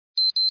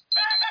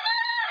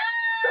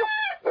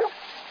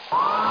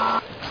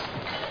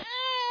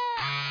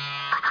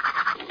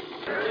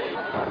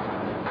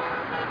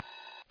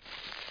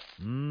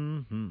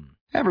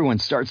Everyone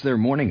starts their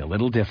morning a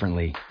little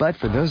differently. But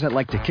for those that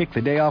like to kick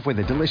the day off with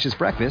a delicious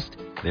breakfast,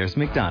 there's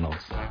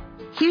McDonald's.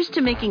 Here's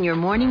to making your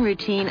morning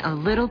routine a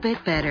little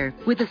bit better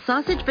with a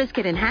sausage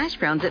biscuit and hash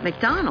browns at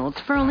McDonald's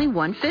for only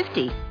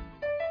 $1.50.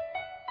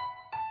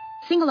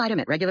 Single item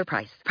at regular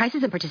price.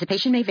 Prices and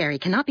participation may vary.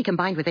 Cannot be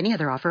combined with any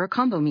other offer or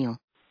combo meal.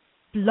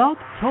 Blog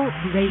Talk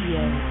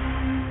Radio.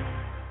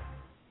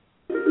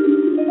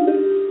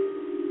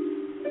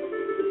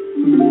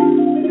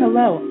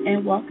 Hello,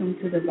 and welcome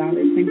to the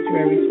Violet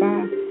Sanctuary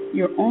Spa,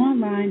 your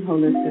online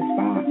holistic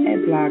spa at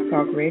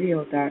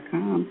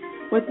blogtalkradio.com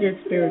with your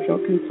spiritual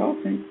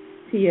consultant,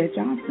 Tia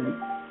Johnson.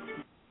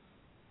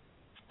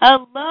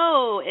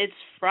 Hello, it's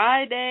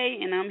Friday,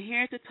 and I'm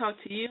here to talk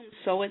to you. I'm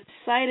so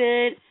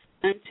excited.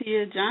 I'm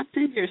Tia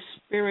Johnson, your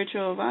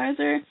spiritual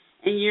advisor,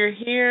 and you're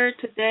here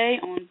today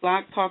on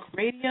Blog Talk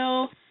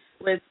Radio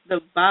with the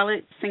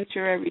Violet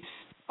Sanctuary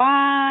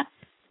Spa.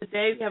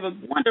 Today we have a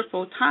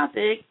wonderful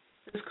topic.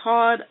 It's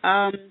called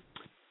All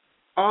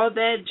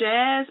That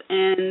Jazz,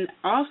 and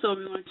also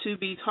we're going to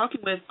be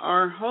talking with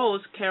our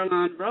host,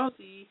 Caroline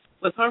Rossy,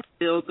 with her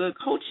Feel Good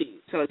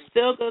Coaching. So it's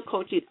Feel Good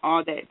Coaching,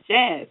 All That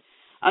Jazz.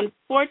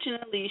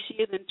 Unfortunately, she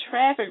is in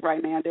traffic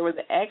right now. There was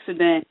an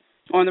accident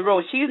on the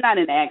road. She's not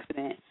in an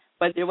accident,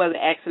 but there was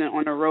an accident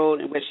on the road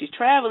in which she's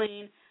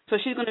traveling, so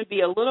she's going to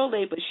be a little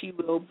late, but she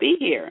will be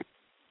here.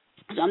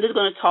 So I'm just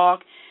going to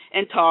talk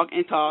and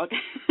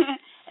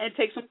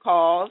take some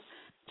calls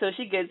till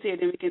she gets here,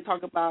 then we can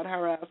talk about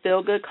her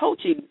feel-good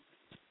coaching.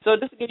 So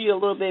just to give you a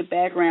little bit of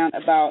background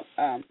about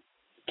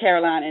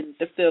Caroline and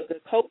the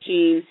feel-good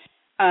coaching,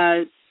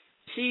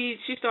 she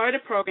started a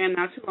program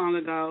not too long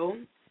ago,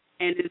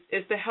 and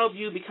it's to help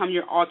you become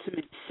your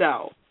ultimate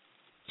self.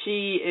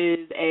 She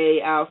is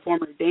a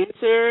former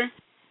dancer,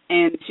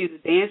 and she's a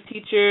dance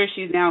teacher.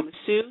 She's now a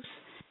masseuse,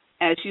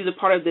 and she's a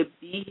part of the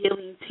Be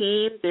Healing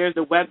team. There's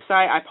a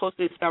website. I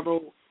posted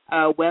several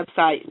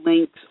website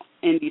links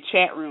in the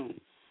chat room.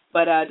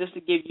 But just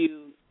to give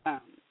you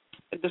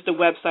just the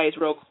websites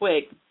real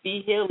quick,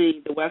 Be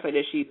Healing, the website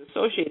that she's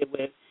associated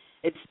with,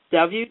 it's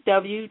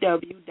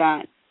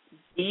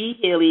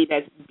www.behealing,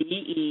 that's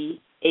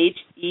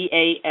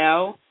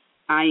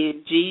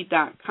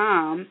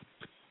BEHEALING.com.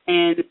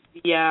 And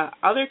the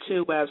other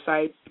two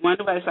websites, one of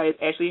the websites is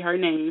actually her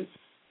name,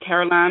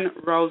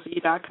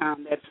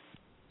 CarolineRossy.com. That's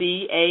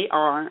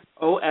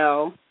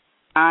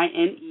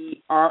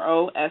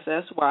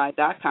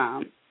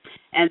CarolineRossy.com.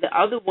 And the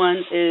other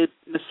one is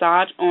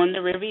Massage on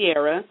the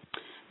Riviera.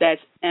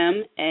 That's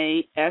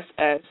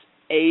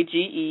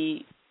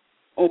MASSAGEON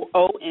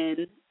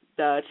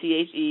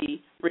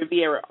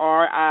Riviera,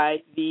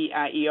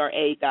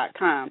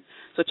 RIVIERA.com.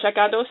 So check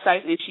out those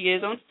sites, and she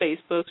is on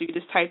Facebook, so you can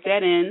just type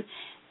that in,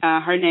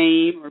 her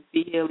name or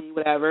Be Healing,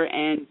 whatever,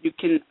 and you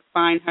can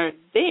find her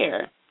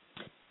there.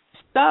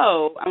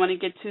 So I want to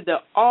get to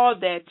the All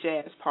That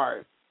Jazz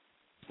part.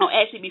 Oh,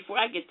 actually, before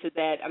I get to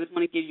that, I just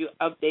want to give you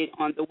an update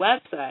on the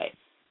website.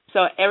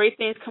 So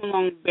everything's coming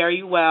along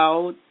very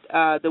well.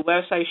 The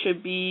website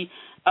should be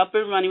up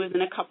and running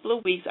within a couple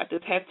of weeks. I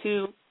just have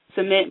to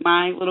submit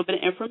my little bit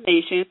of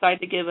information. So I'd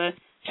like to give a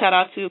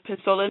shout-out to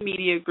Pensola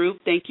Media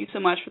Group. Thank you so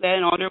much for that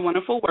and all their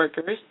wonderful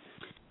workers.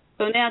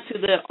 So now to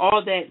the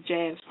All That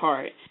Jazz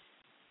part.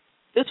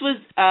 This was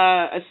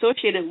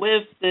associated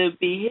with the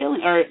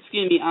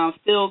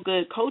Feel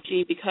Good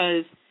Coaching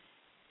because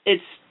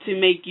it's to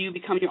make you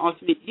become your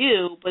ultimate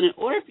you, but in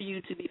order for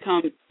you to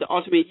become the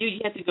ultimate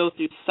you have to go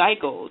through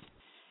cycles,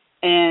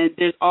 and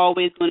there's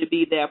always going to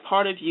be that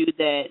part of you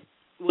that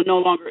will no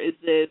longer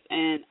exist,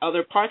 and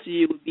other parts of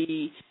you would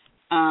be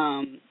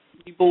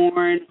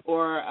reborn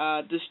or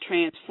just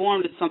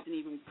transformed into something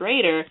even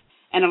greater,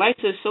 and I like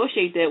to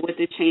associate that with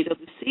the change of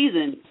the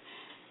seasons,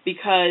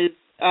 because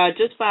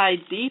just by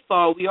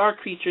default, we are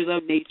creatures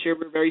of nature.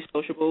 We're very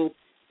sociable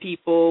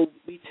people.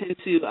 We tend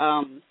to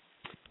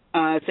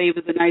say if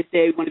it's a nice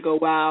day, we want to go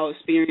out,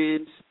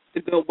 experience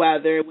the good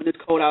weather. When it's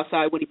cold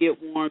outside, we want to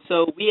get warm.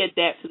 So we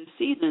adapt to the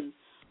seasons.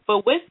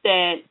 But with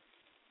that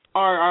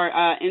are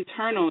our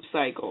internal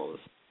cycles.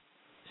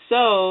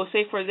 So,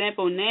 say, for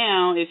example,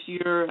 now if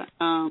you're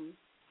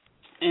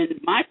in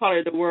my part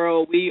of the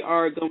world, we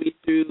are going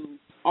through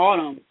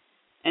autumn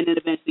and then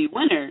eventually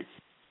winter.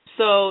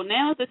 So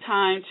now is the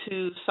time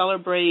to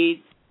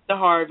celebrate the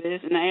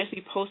harvest, and I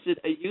actually posted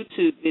a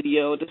YouTube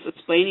video just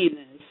explaining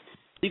this.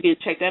 You can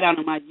check that out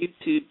on my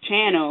YouTube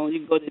channel. You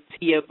can go to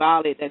Tia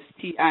Violet, that's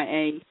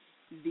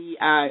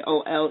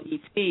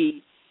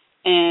TIAVIOLET.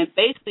 And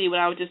basically what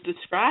I was just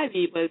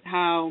describing was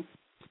how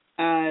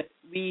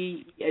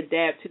we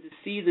adapt to the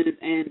seasons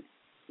and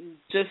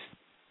just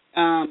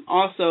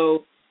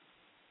also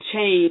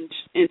change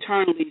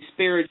internally,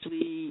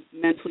 spiritually,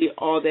 mentally,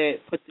 all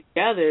that put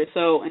together.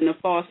 So in the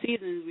fall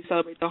seasons, we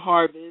celebrate the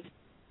harvest.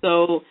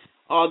 So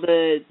all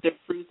the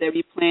fruit that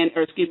we plant,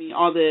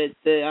 all the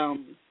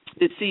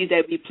seeds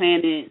that we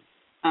planted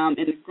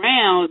in the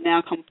ground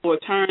now come full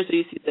turn. So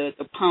you see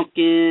the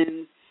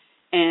pumpkins.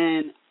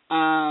 And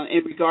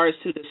in regards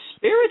to the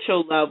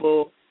spiritual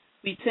level,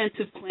 we tend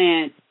to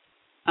plant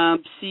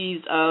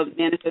seeds of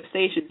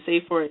manifestation.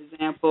 Say, for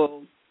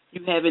example,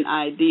 you have an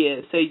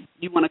idea. Say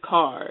you want a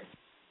car.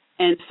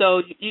 And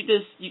so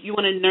you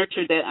want to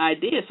nurture that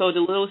idea. So the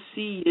little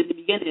seed in the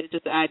beginning is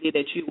just the idea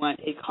that you want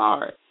a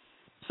car.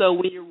 So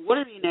when you're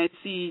watering that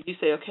seed, you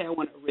say, okay, I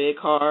want a red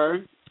car.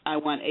 I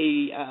want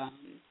a,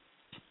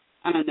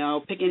 I don't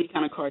know, pick any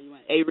kind of car you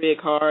want. A red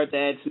car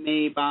that's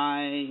made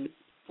by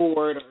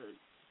Ford or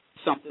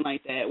something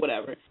like that,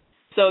 whatever.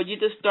 So you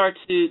just start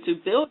to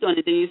build on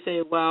it. Then you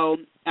say, well,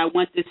 I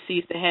want this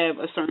seed to have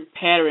a certain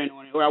pattern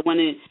on it, or I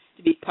want it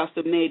to be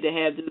custom made to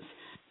have this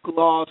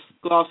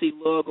glossy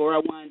look, or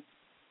I want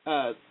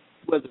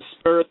with the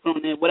spurs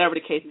on it, whatever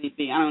the case may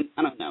be. I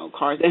don't know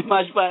cars that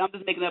much, but I'm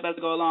just making it up as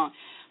I go along.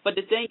 But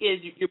the thing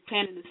is, you're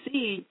planting the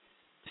seed,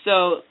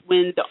 so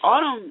when the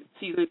autumn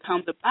season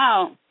comes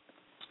about,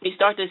 you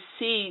start to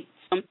see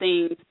some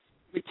things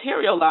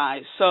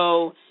materialize.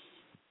 So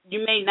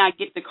you may not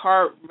get the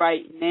car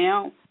right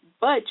now,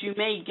 but you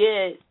may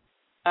get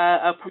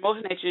a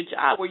promotion at your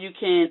job where you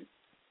can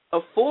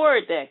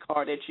afford that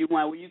car that you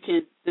want, where you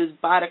can just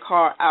buy the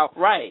car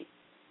outright.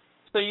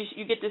 So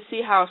you get to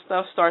see how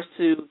stuff starts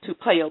to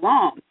play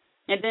along.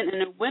 And then in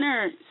the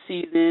winter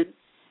season,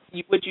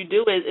 what you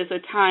do is it's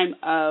a time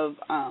of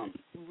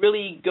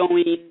really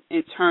going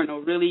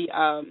internal, really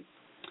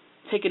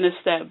taking a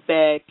step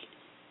back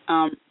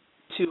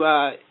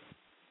to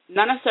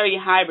not necessarily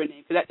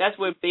hibernate, because that's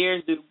what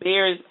bears do.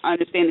 Bears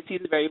understand the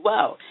season very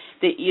well.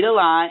 They eat a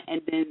lot,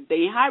 and then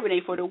they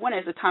hibernate for the winter.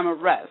 It's a time of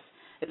rest.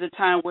 It's a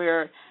time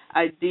where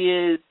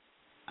ideas,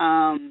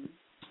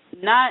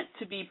 not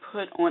to be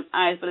put on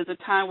ice, but it's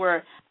a time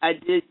where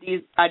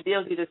these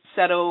ideas need to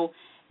settle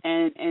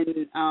and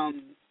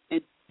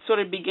sort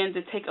of begin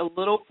to take a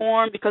little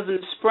form, because in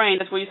the spring,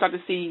 that's where you start to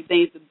see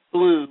things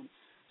bloom.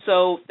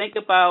 So think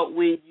about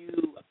when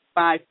you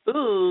buy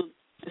food,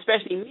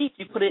 especially meat,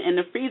 you put it in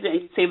the freezer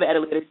and you save it at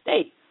a later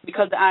date,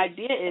 because the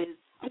idea is,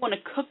 I'm going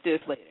to cook this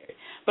later,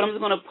 but I'm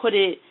just going to put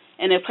it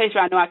in a place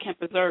where I know I can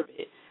preserve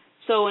it.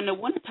 So in the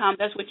wintertime,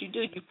 that's what you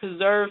do. You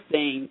preserve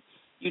things.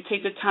 You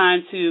take the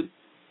time to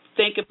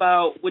think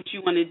about what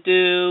you want to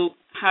do,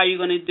 how you're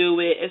going to do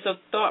it. It's a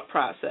thought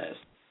process.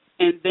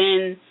 And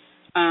then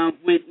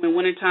when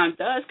wintertime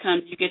does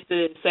come, you get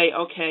to say,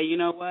 okay, you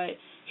know what?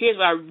 Here's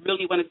what I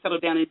really want to settle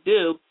down and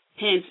do,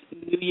 hence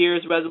New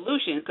Year's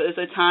resolution, because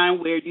it's a time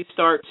where you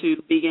start to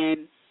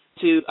begin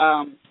to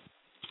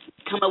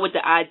come up with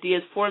the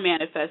ideas for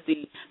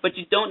manifesting, but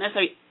you don't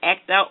necessarily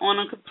act out on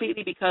them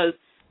completely, because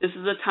this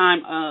is a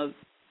time of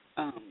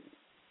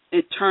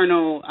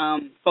internal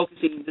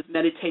focusing, this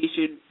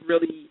meditation,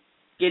 really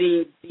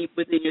getting deep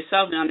within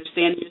yourself and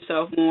understanding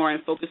yourself more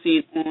and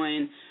focusing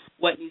on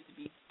what needs to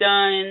be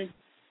done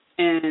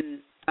and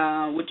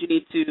what you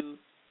need to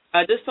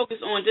just focus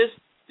on just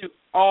through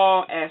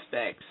all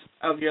aspects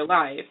of your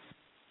life.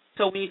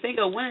 So when you think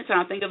of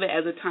wintertime, think of it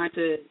as a time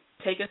to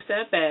take a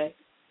step back,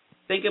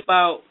 think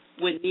about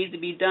what needs to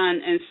be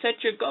done, and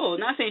set your goals.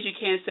 Not saying you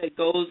can't set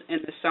goals in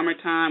the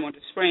summertime or the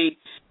spring,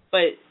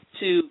 but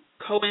to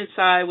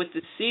coincide with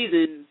the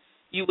season,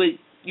 you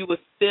would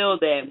feel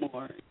that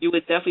more. You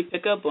would definitely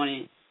pick up on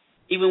it.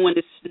 Even when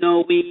it's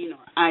snowing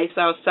or ice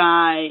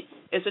outside,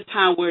 it's a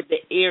time where the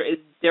air is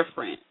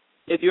different.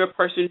 If you're a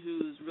person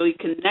who's really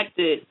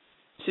connected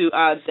to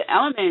the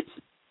elements,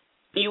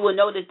 you will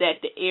notice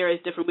that the air is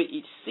different with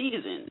each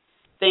season.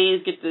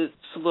 Things get to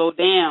slow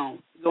down.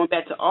 Going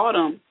back to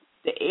autumn,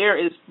 the air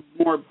is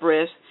more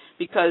brisk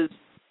because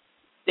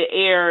the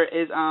air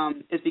is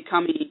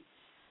becoming,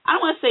 I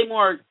don't want to say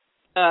more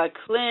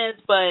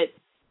cleansed, but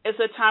it's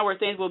a time where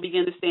things will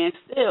begin to stand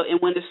still. And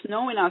when it's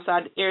snowing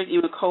outside, the air is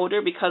even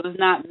colder because it's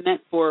not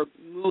meant for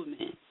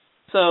movement.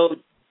 So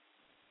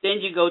then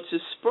you go to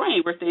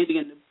spring where things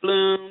begin to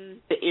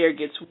bloom, the air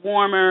gets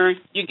warmer.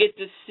 You get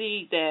to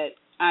see that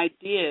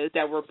ideas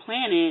that were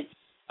planted,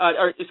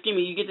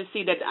 you get to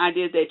see that the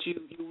ideas that you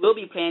will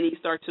be planting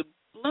start to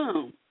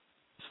bloom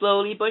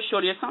slowly but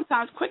surely, or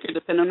sometimes quicker,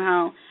 depending on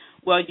how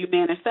well you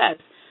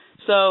manifest.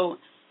 So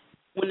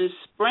when it's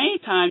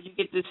springtime, you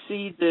get to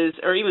see this,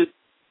 or even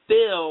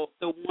feel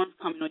the warmth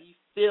coming on. You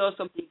feel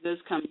something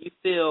good's coming. You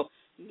feel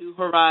new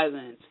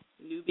horizons,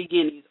 new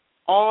beginnings,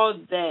 all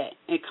that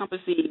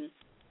encompassing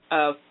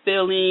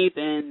feelings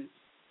and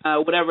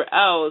whatever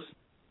else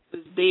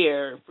is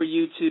there for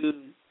you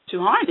to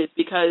harness,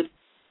 because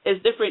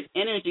it's different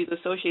energies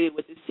associated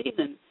with the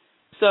season.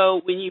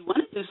 So when you want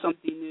to do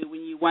something new,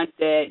 when you want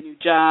that new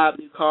job,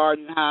 new car,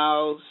 new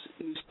house,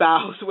 new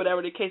spouse,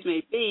 whatever the case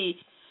may be,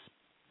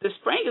 the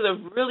spring is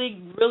a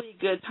really, really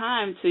good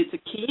time to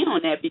key in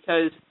on that,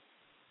 because,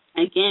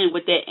 again,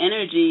 with that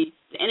energy,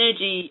 the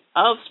energy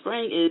of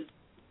spring is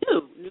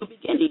new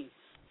beginnings.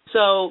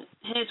 So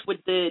hence with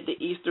the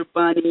Easter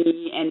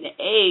bunny and the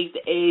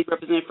eggs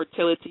represent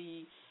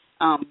fertility,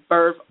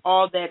 birth,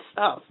 all that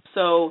stuff.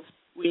 So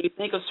when you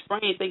think of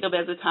spring, think of it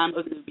as a time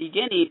of new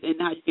beginnings and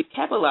how you can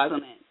capitalize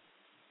on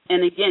that.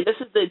 And again, this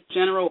is the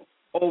general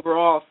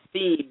overall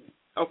theme.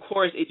 Of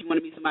course, if you want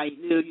to meet somebody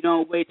new, you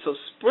don't wait till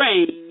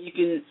spring. You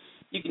can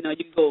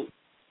go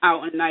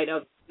out on a night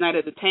of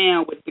the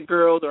town with the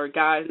girls, or a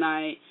guy's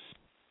night,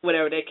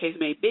 whatever that case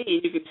may be,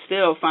 and you can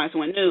still find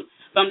someone new.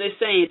 But I'm just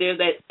saying there's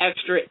that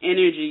extra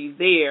energy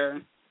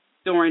there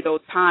during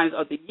those times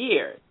of the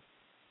year.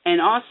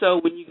 And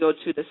also when you go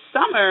to the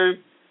summer,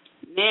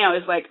 now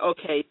it's like,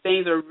 okay,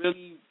 things are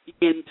really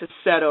beginning to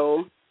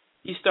settle.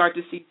 You start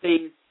to see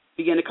things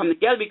begin to come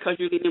together because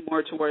you're getting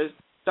more towards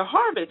the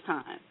harvest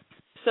time.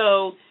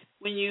 So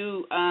when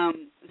you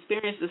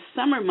experience the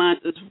summer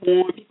months, it's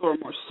warm. People are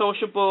more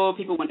sociable.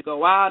 People want to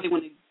go out. They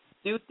want to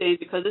do things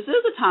because this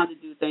is the time to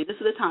do things. This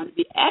is the time to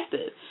be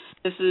active.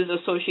 This is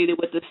associated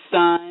with the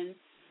sun,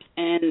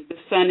 and the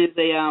sun is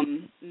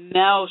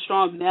a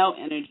strong male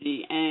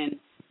energy, and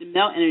the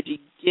male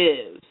energy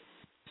gives.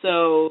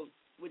 So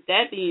with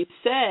that being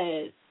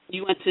said,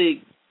 you want to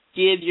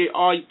give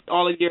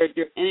all of your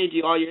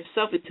energy, all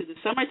yourself into the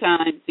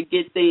summertime to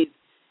get things,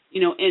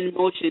 in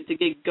motion, to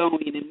get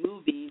going and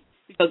moving.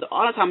 Because the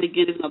autumn time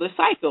again is another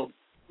cycle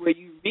where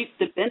you reap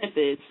the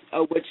benefits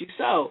of what you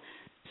sow.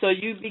 So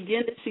you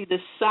begin to see the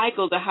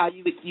cycles of how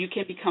you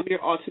can become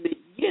your ultimate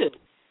you.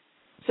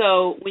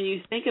 So when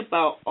you think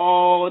about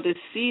all the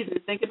seasons,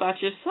 think about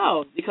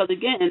yourself. Because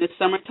again, in the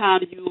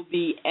summertime, you will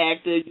be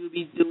active, you will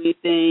be doing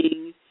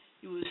things,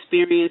 you will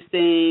experience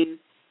things.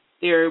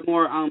 There are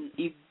more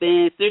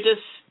events. There's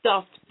just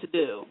stuff to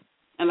do.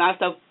 And a lot of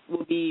stuff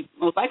will be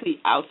most likely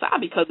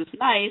outside because it's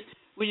nice,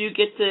 where you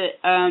get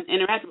to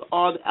interact with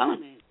all the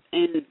elements.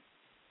 And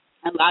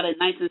a lot of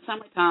nights in the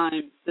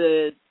summertime,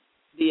 the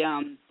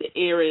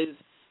air is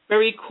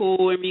very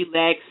cool and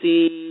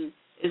relaxing.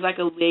 It's like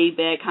a laid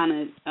back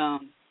kind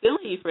of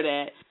feeling for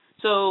that.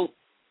 So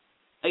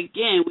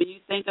again, when you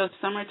think of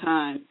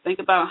summertime, think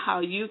about how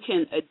you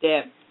can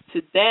adapt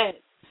to that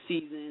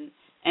season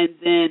and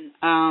then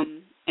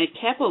and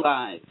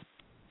capitalize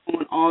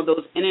on all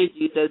those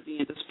energies that's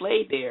being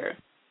displayed there.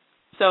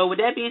 So with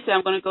that being said,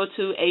 I'm going to go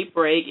to a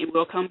break, and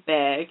we'll come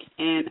back,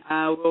 and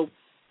we'll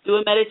do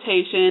a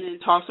meditation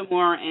and talk some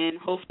more, and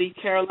hopefully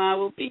Caroline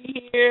will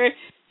be here.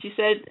 She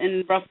said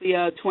in roughly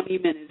 20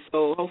 minutes,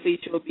 so hopefully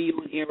she'll be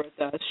on air with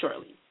us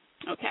shortly.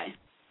 Okay.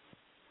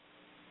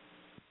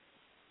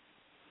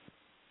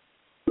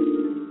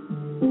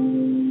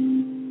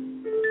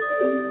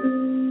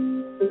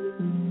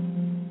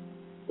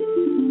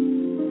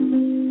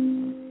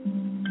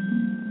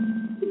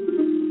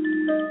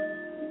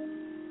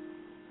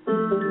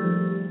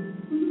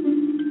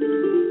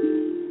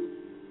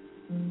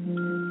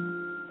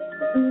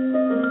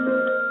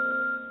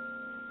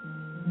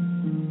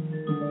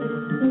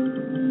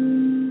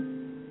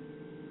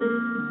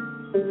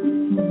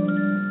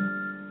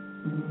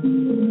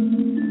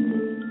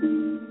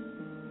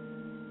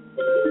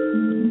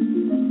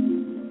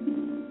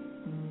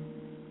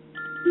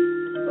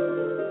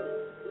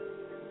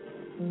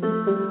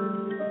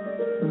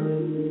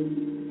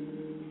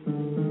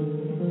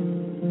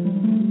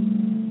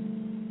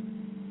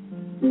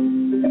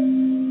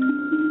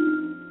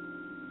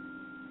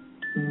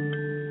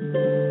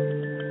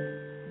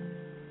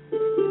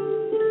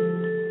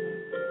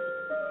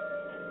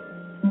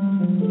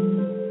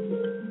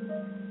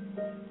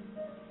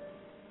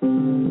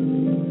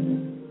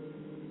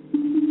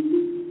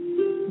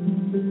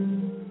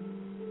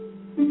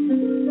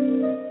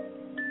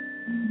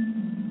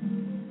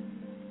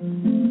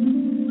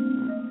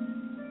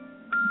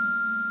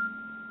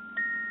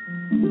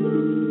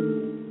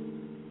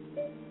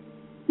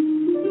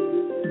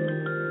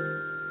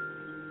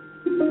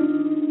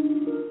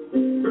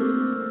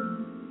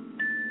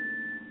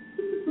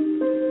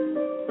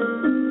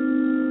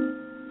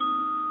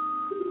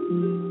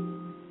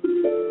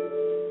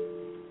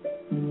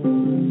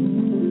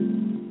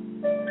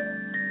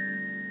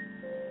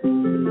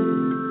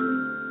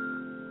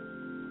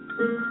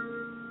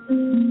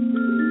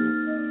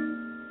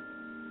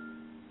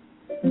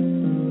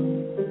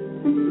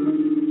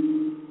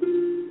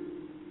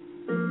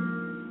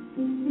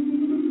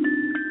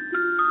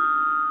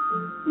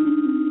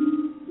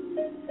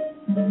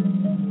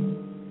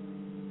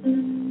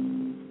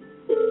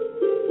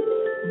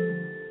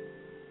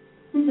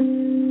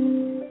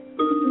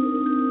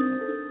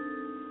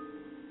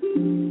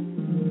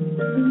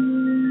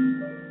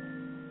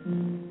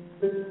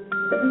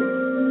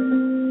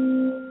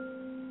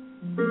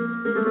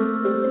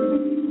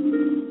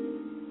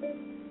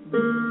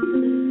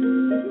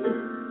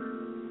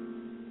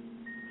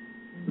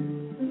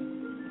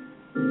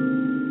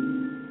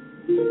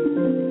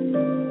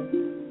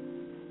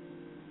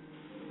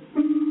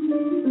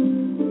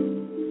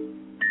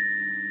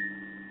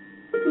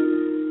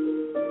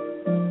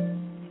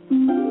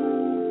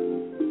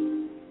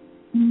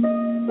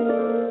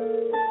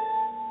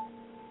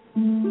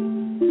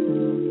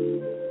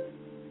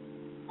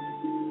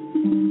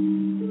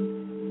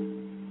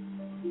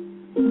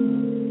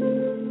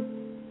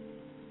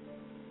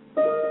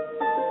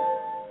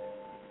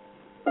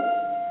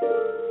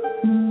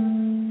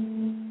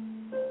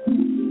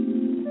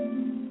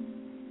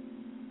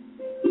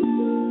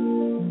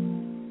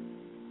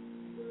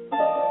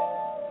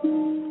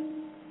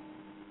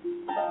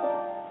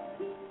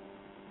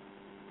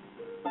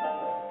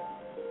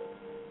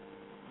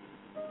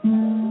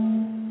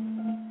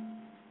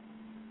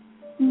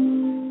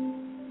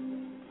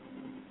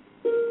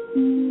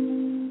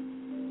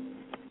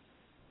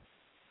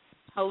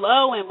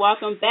 Hello and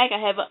welcome back. I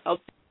have a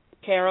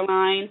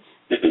Caroline.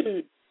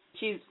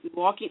 She's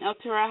walking up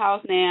to her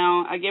house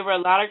now. I give her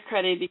a lot of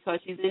credit because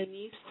she's in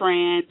Nice,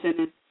 France, and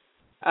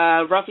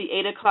it's roughly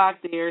 8 o'clock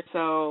there.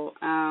 So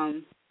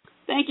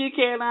thank you,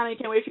 Caroline. I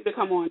can't wait for you to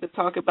come on to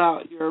talk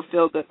about your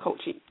feel-good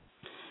coaching.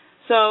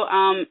 So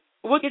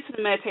we'll get to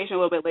the meditation a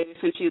little bit later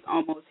since she's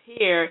almost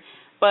here.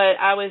 But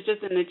I was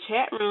just in the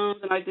chat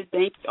rooms, and I'd like to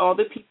thank all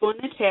the people in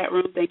the chat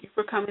room. Thank you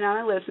for coming on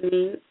and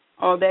listening,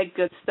 all that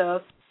good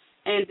stuff.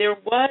 And there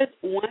was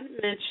one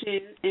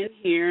mention in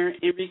here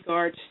in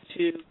regards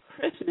to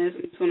Christmas.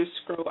 I'm just going to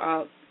scroll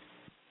up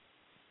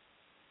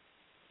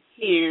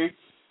here.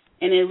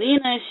 And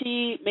Elena,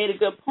 she made a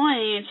good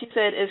point. She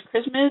said, is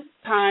Christmas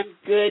time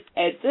good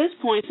at this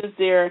point since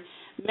there are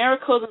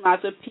miracles and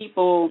lots of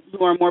people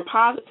who are more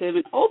positive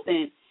and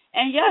open?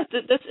 And yes,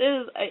 this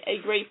is a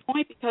great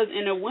point because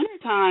in the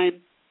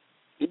wintertime,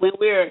 when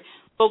we're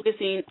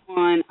focusing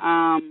on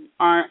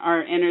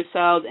our inner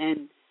selves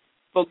and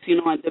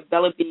focusing on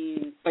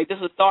developing, like this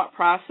is a thought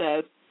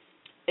process,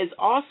 it's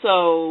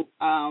also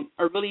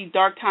a really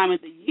dark time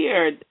of the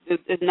year.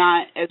 There's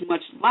not as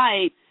much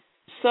light.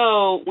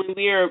 So when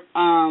we're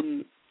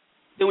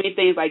doing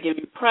things like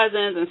giving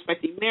presents and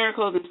expecting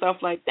miracles and stuff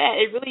like that,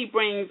 it really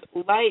brings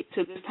light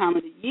to this time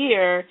of the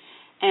year.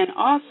 And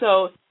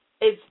also,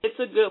 it's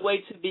a good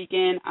way to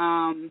begin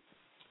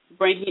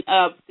bringing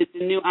up the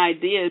new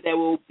ideas that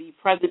will be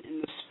present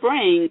in the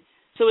spring.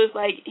 So it's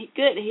like,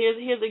 good,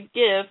 here's a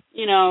gift,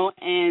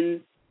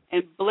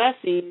 and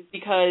blessings,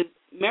 because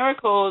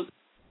miracles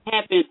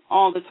happen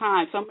all the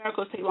time. Some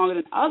miracles take longer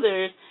than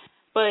others,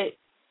 but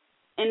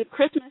in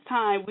Christmas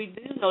time, we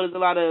do notice a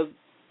lot of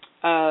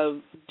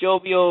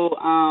jovial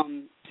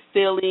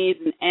feelings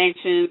and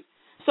actions.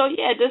 So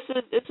yeah, this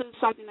is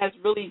something that's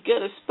really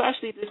good,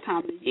 especially this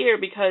time of the year,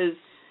 because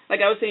like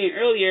I was saying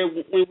earlier,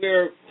 when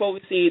we're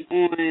focusing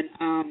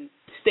on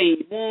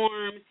staying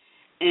warm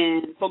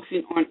and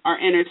focusing on our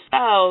inner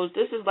selves,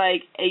 this is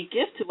like a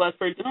gift to us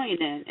for doing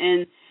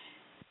it.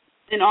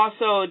 And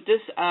also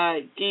just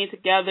getting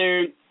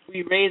together,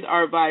 we raise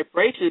our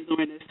vibrations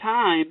during this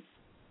time.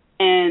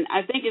 And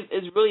I think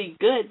it's really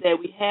good that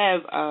we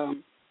have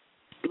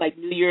like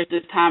New Year's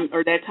this time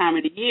or that time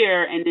of the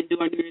year, and then do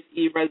our New Year's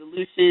Eve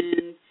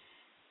resolutions,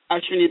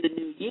 ushering in the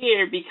new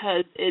year,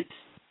 because it's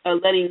a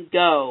letting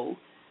go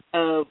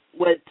of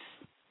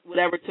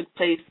whatever took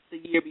place the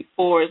year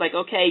before. It's like,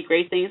 okay,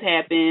 great things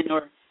happen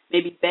or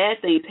maybe bad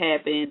things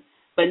happen,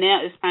 but now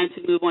it's time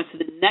to move on to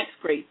the next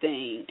great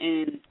thing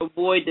and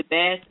avoid the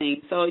bad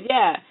things. So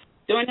yeah,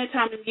 during that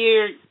time of the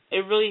year,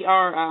 there really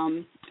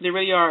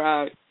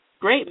are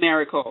great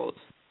miracles.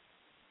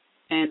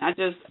 And I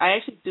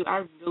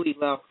really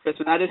love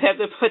Christmas. I just have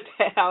to put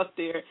that out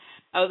there.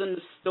 I was in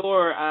the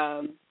store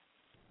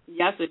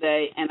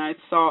yesterday, and I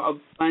saw a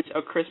bunch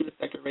of Christmas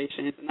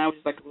decorations, and I was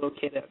just like a little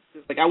kid.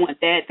 Just like, I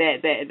want that,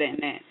 and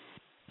that.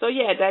 So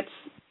yeah, that's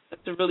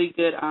a really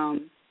good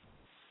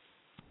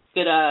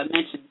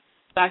mention.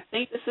 So I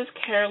think this is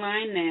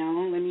Caroline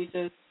now. Let me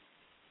just.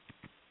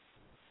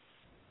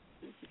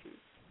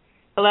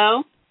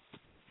 Hello?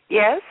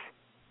 Yes?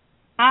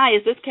 Hi,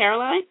 is this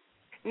Caroline?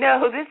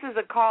 No, this is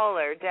a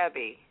caller,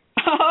 Debbie.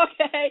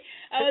 Okay.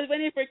 I was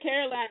waiting for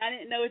Caroline. I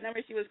didn't know which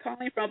number she was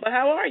calling from, but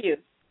how are you?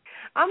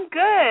 I'm good.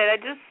 I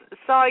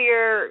just saw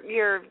your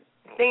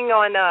thing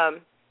on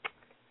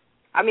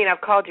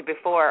I've called you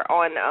before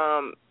on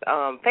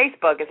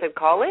Facebook and said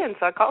call in,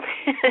 so I called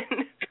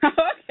in.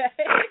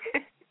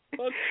 Okay.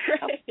 Well,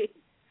 great.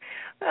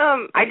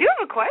 I do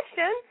have a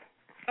question.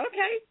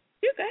 Okay.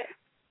 You bet.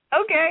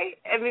 Okay.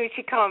 I mean, if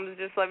she comes,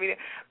 just let me know.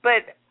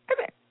 But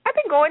I've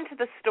been going to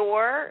the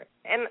store,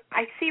 and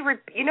I see,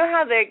 you know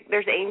how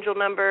there's angel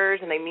numbers,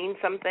 and they mean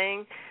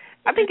something?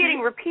 I've been getting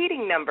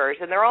repeating numbers,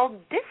 and they're all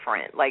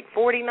different, like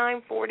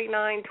 49,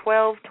 49,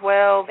 12,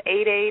 12,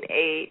 8, 8,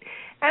 8.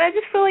 And I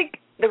just feel like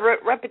the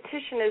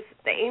repetition is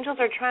the angels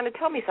are trying to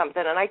tell me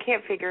something, and I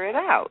can't figure it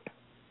out.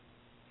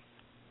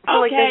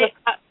 Okay.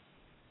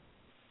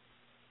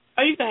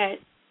 You go ahead.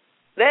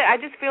 I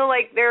just feel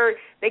like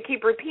they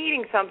keep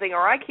repeating something,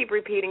 or I keep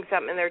repeating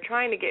something, and they're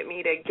trying to get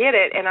me to get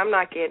it, and I'm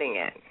not getting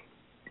it,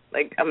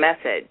 like a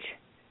message.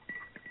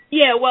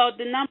 Yeah, well,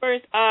 the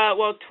numbers,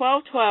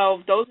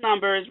 1212, those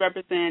numbers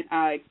represent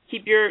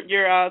keep your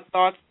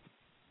thoughts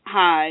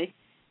high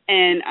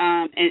and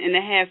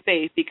to have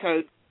faith,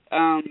 because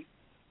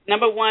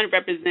number one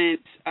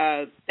represents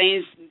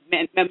things,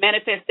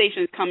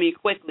 manifestations coming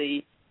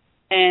quickly,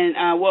 and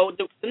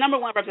the number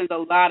one represents a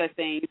lot of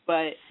things,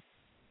 but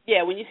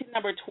yeah, when you see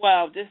number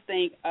 12, just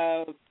think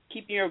of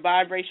keeping your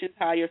vibrations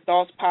high, your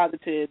thoughts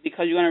positive,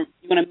 because you're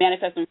gonna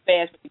manifest them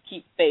fast, but you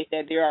keep faith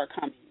that they are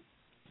coming.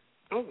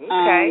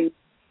 Okay.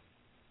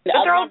 But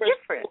they're all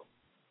different.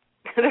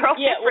 They're all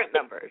different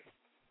numbers.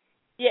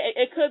 Yeah,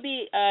 it could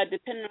be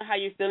depending on how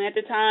you're feeling at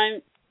the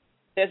time.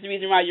 That's the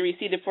reason why you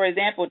received it. For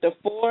example, the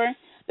 4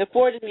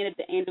 just means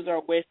that the angels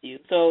are with you.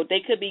 So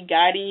they could be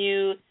guiding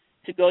you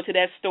to go to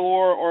that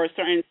store or a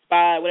certain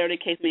spot, whatever the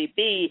case may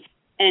be.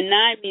 And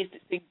 9 means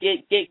to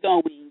get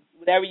going,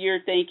 whatever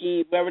you're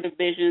thinking, whatever the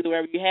visions,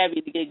 whatever you have,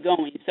 you to get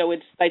going. So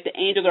it's like the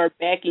angels are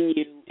backing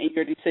you in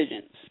your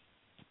decisions.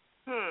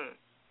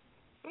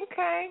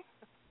 Okay.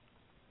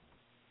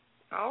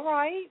 All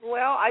right.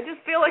 Well, I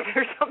just feel like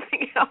there's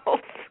something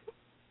else.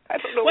 I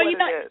don't know what it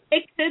is.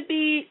 It could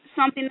be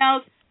something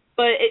else,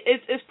 but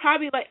it's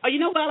probably like, you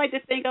know what I like to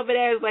think of it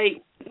as,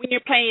 like when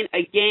you're playing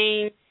a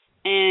game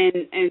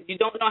and you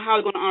don't know how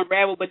it's going to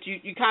unravel, but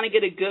you kind of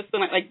get a good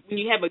feeling, like when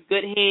you have a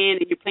good hand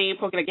and you're playing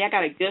poker, like, yeah, I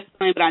got a good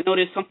feeling, but I know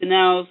there's something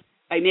else,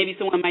 like maybe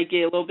someone might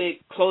get a little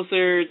bit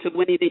closer to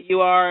winning than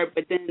you are,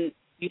 but then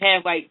you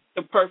have, like,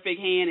 the perfect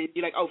hand and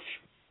you're like, oh,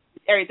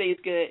 everything's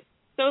good.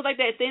 So it's like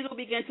that. Things will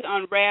begin to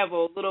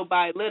unravel little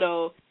by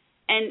little,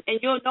 and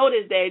you'll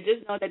notice that.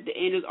 Just know that the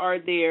angels are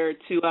there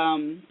to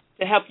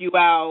help you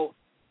out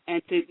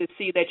and to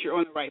see that you're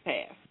on the right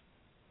path.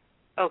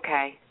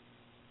 Okay.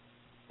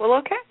 Well,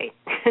 okay.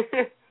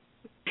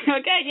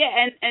 Okay,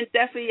 yeah, and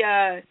definitely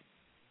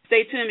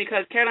stay tuned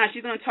because Caroline,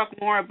 she's going to talk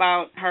more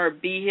about her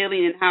bee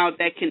healing and how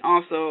that can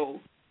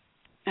also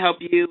help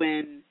you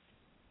and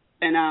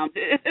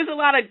there's a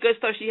lot of good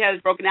stuff she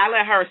has broken. I'll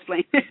let her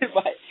explain it,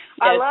 but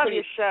yeah, I love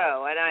your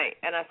show, and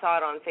I saw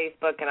it on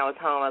Facebook, and I was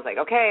home. I was like,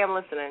 okay, I'm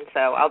listening, so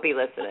I'll be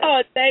listening.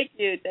 Oh, thank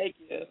you.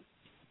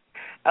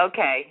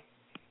 Okay.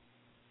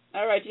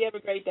 All right, you have a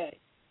great day.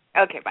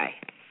 Okay, bye.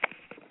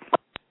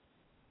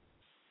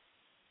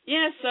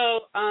 Yeah,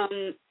 so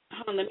hold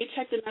on, let me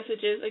check the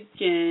messages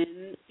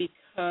again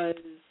because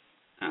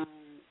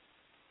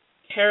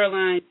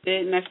Caroline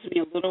did message me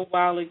a little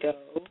while ago.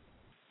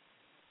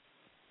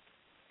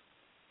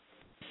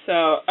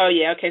 So,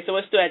 okay, so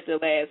we're still at the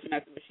last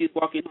message. She's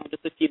walking home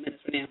just a few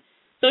minutes from now.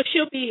 So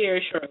she'll be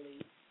here shortly.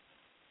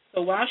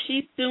 So while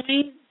she's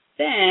doing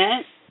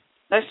that,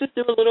 let's just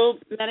do a little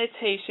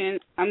meditation.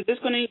 I'm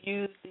just going to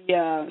use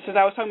since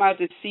I was talking about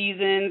the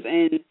seasons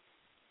and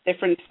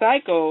different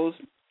cycles,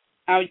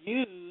 I'll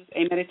use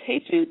a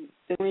meditation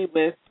dealing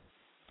with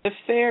the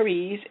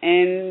fairies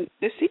and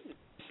the seasons.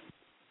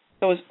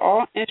 So it's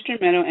all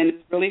instrumental and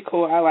it's really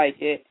cool. I like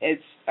it.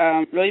 It's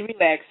really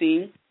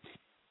relaxing.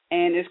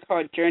 And it's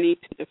called Journey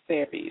to the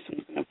Fairies.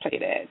 I'm going to play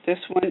that. This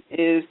one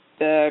is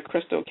the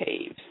Crystal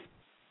Caves.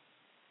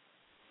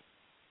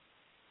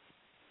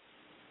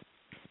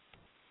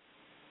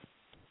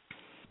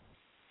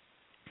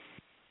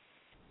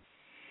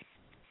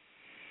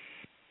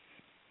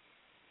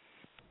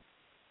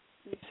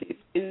 Let me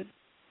see.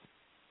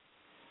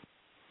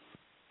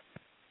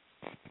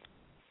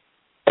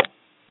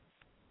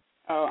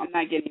 Oh, I'm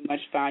not getting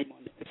much volume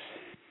on this.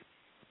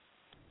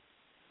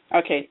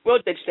 Okay, we'll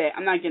ditch that.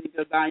 I'm not getting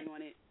good volume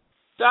on it.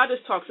 So I'll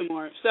just talk some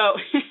more. So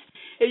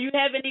if you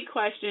have any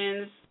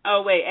questions,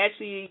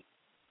 actually,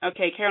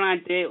 okay,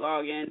 Caroline did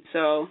log in.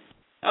 So,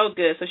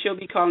 good. So she'll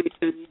be calling me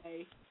soon.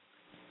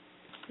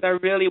 I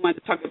really want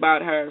to talk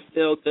about her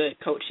feel-good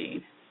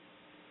coaching.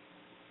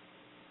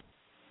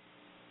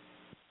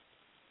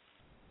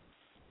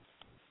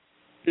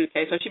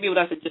 Okay, so she'll be with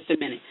us in just a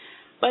minute.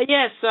 But,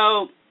 yeah,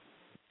 so,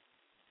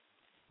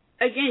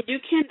 again, you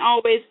can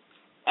always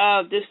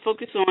just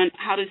focus on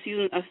how the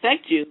seasons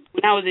affect you.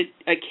 When I was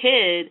a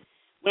kid,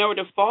 whenever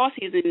the fall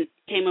season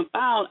came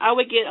about, I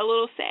would get a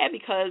little sad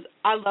because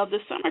I love the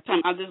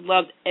summertime. I just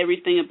loved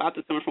everything about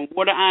the summer, from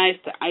water ice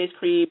to ice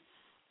cream,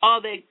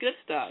 all that good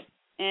stuff.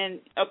 And,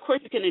 of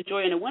course, you can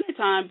enjoy it in the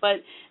wintertime,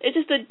 but it's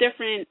just a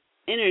different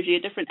energy, a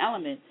different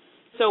element.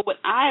 So what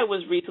I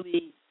was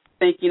recently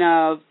thinking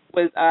of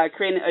was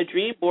creating a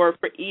dream board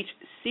for each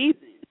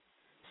season.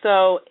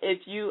 So if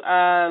you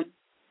are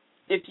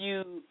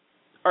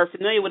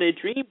familiar with a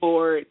dream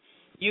board,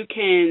 you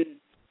can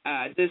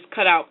just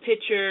cut out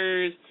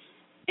pictures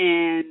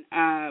and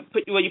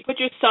you put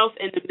yourself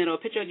in the middle, a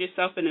picture of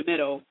yourself in the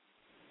middle,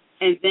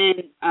 and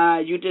then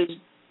you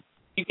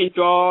can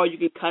draw, you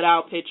can cut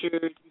out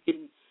pictures, you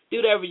can do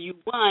whatever you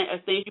want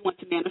of things you want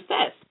to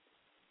manifest.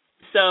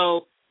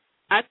 So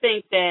I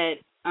think that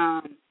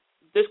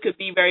this could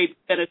be very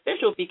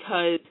beneficial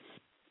because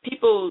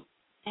people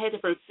have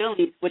different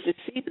feelings with the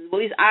seasons.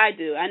 Well, at least I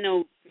do. I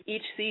know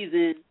each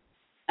season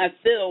I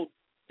feel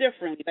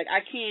differently. Like,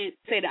 I can't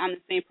say that I'm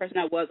the same person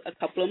I was a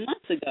couple of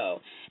months ago.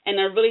 And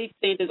I really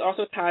think this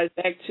also ties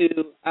back to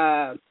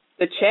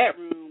the chat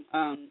room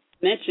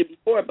mentioned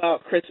before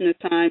about Christmas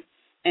time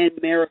and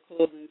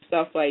miracles and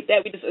stuff like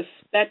that. We just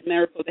expect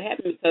miracles to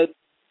happen because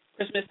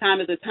Christmas time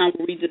is a time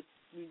where we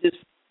just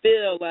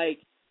feel like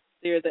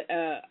there's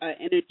an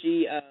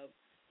energy of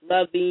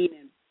loving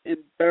and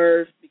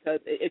birth, because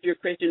if you're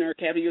Christian or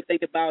Catholic, you'll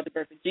think about the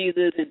birth of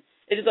Jesus, and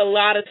it's just a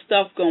lot of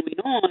stuff going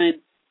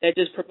on that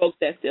just provokes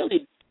that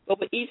feeling. But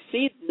with each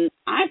season,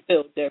 I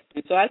feel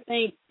different. So I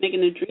think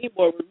making a dream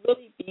board would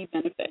really be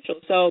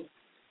beneficial. So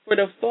for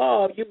the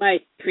fall, you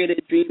might create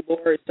a dream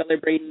board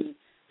celebrating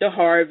the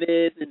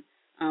harvest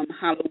and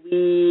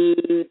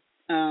Halloween,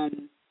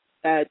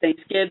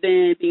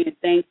 Thanksgiving, being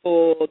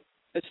thankful,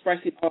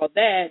 expressing all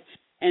that.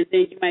 And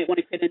then you might want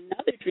to create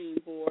another dream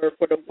board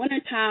for the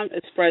wintertime,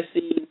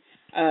 expressing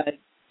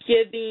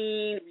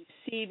giving,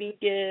 receiving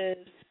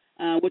gifts,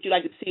 what you'd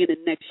like to see in the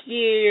next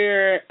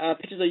year,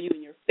 pictures of you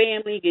and your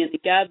family getting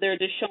together,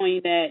 just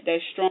showing that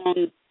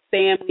strong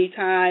family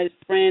ties,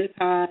 friend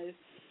ties.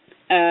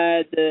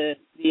 The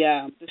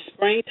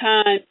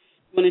springtime,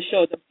 you want to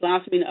show the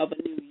blossoming of a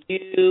new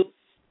you,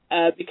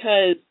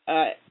 because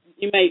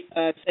you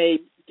might say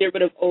get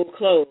rid of old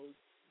clothes.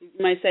 You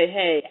might say,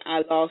 hey,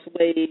 I lost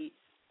weight,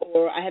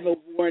 or I haven't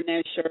worn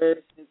that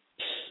shirt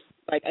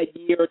like a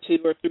year or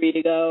 2 or 3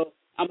 ago.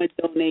 I'm gonna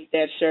donate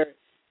that shirt.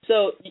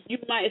 So you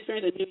might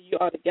experience a new you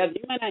altogether.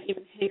 You might not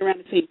even hang around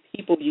the same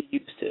people you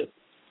used to.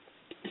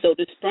 So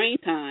the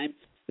springtime,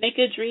 make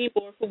a dream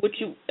board for what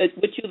you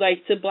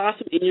like to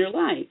blossom in your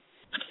life.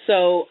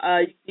 So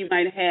you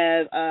might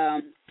have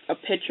a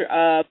picture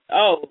of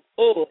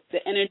the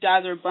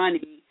Energizer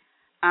Bunny.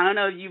 I don't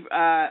know if you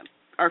are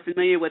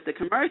familiar with the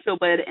commercial,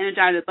 but the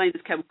Energizer Bunny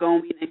just kept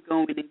going and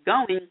going and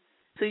going.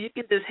 So you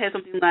can just have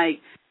something like,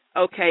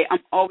 okay, I'm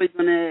always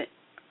gonna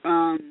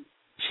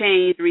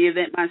change,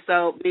 reinvent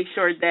myself, make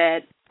sure that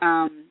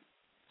I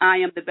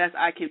am the best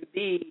I can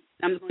be.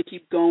 I'm just going to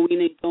keep going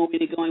and going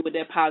and going with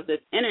that positive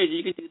energy.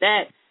 You can do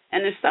that.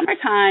 And in the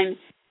summertime,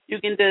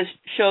 you can just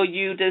show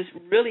you just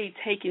really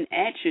taking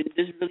action,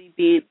 just really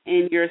being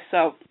in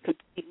yourself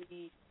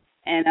completely,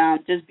 and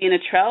just being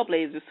a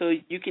trailblazer. So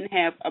you can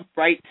have a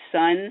bright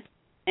sun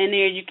in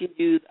there. You can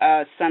use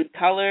sun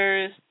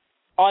colors,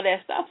 all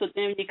that stuff. So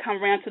then when you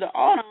come around to the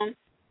autumn,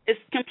 it's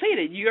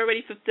completed. You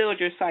already fulfilled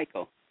your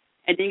cycle.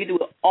 And then you can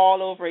do it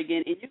all over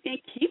again. And you can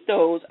keep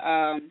those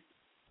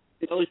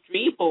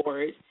dream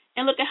boards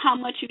and look at how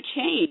much you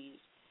changed.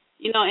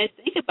 And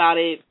think about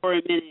it for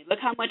a minute. Look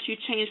how much you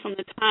changed from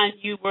the time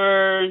you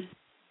were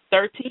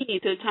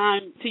 13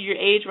 to your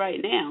age right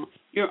now.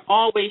 You're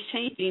always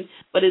changing,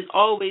 but it's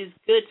always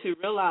good to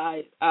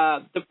realize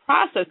the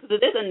process, because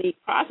it is a neat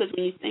process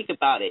when you think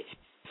about it.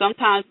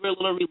 Sometimes we're a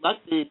little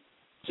reluctant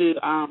to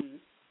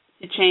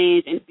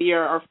change and be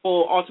our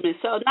full ultimate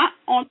self, not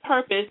on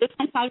purpose. But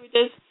sometimes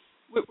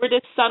we're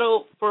just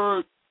settled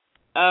for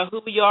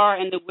who we are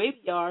and the way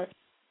we are,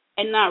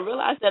 and not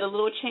realize that a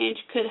little change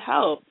could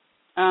help.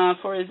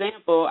 For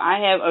example, I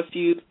have a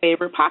few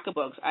favorite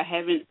pocketbooks I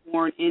haven't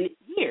worn in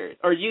years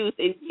or used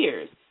in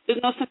years. There's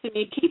no sense in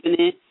me keeping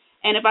it.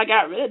 And if I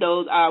got rid of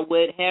those, I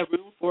would have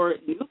room for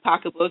new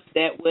pocketbooks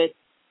that would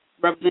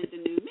represent the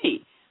new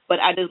me. But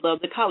I just love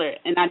the color,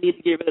 and I need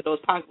to get rid of those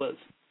pocketbooks.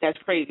 That's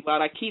crazy. Why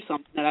would I keep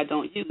something that I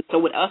don't use? So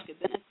what else could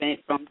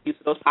benefit from the use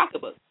of those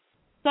pocketbooks?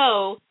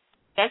 So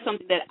that's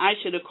something that I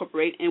should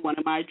incorporate in one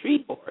of my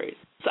dream boards.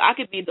 So I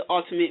could be the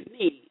ultimate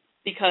me,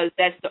 because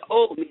that's the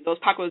old me. Those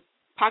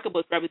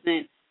pocketbooks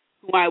represent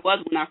who I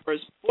was when I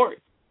first bought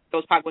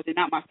those pocketbooks. They're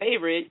not my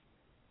favorite.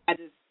 I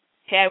just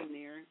have them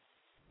there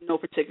for no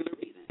particular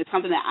reason. It's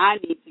something that I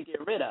need to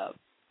get rid of.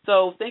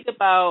 So think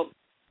about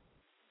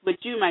what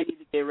you might need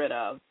to get rid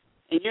of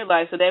in your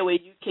life, so that way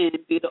you can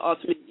be the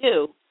ultimate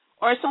you.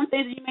 Or some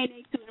things that you may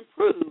need to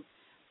improve.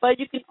 But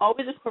you can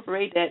always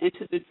incorporate that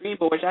into the dream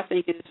board, which I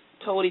think is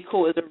totally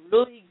cool. It's a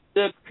really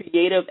good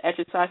creative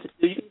exercise to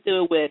do. You can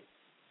do it with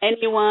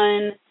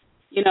anyone,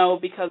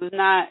 because it's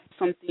not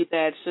something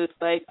that's just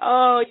like,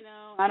 I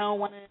don't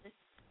want to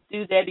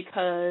do that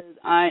because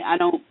I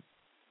don't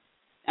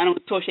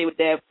associate with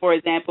that. For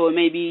example,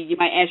 maybe you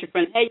might ask your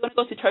friend, hey, you want to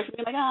go to church with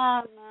me? Like,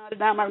 no, it's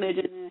not my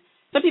religion.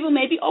 Some people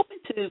may be open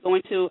to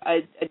going to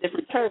a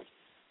different church.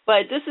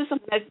 But this is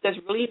something that's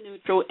really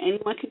neutral.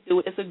 Anyone can do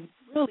it. It's a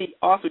really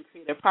awesome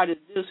creative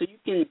project to do. So you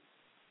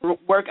can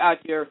work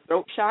out your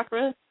throat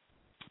chakra.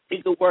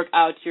 You can work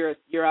out your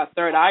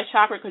third eye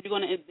chakra, because you're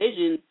going to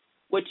envision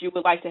what you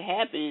would like to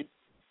happen,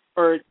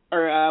 or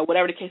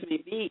whatever the case may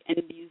be, in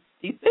these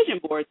vision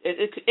boards.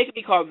 It could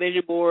be called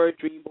vision board,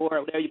 dream board,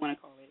 whatever you want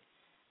to call it.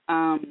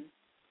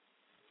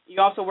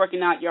 You're also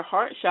working out your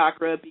heart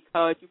chakra,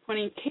 because you're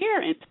putting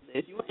care into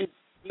this. You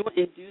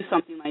wouldn't do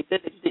something like this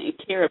if you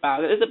didn't care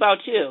about it. It's about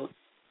you.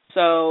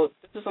 So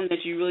this is something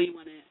that you really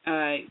want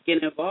to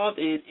get involved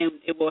in, and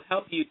it will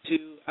help you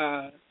to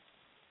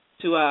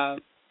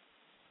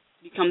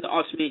become the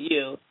ultimate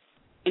you.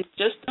 In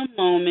just a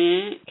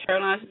moment,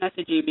 Caroline's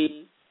messaging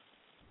me.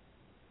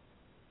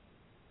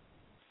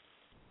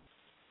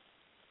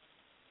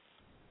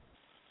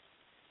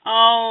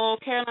 Oh,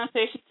 Caroline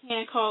says she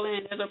can't call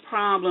in. There's a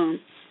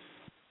problem.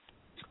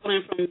 She's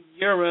calling from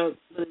Europe,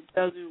 but it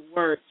doesn't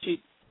work.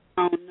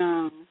 Oh,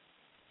 no.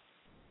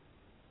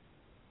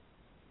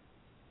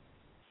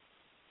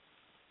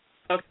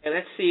 Okay,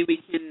 let's see if we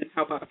can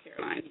help out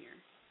Caroline here.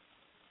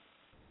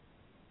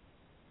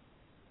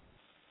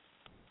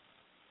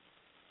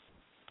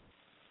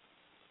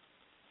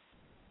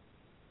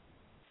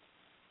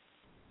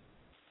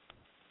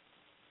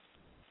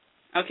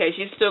 Okay,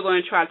 she's still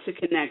going to try to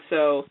connect,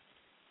 so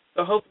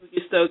hopefully we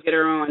can still get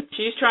her on.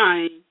 She's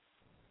trying,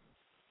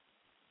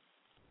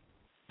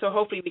 so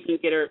hopefully we can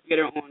get her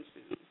on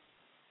soon.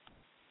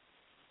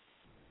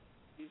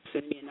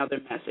 Send me another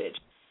message.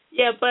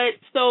 Yeah, but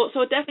so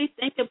definitely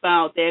think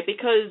about that,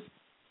 because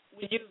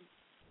when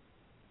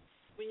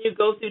you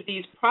go through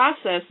these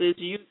processes,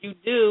 you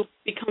do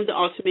become the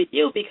ultimate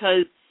you,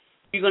 because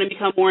you're going to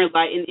become more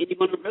enlightened, and you're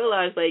going to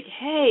realize, like,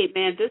 hey,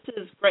 man, this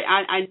is great.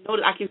 I know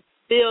that I can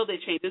feel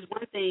the change. There's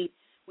one thing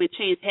when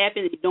change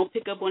happens and you don't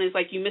pick up on it. It's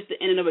like you missed the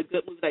ending of a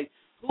good movie. Like,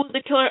 who's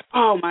the killer?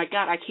 Oh, my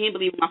God, I can't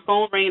believe it. My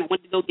phone rang. I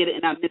went to go get it,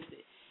 and I missed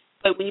it.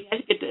 But when you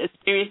actually get to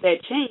experience that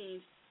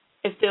change,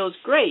 it feels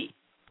great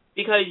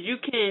because you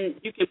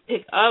can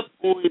pick up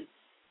on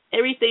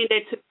everything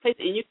that took place,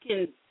 and you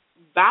can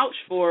vouch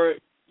for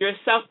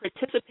yourself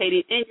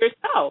participating in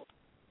yourself.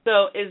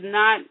 So it's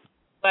not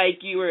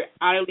like you were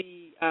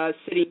idly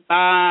sitting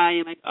by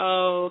and like,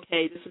 oh,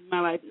 okay, this is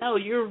my life. No,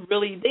 you're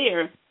really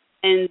there,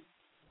 and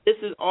this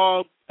is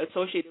all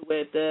associated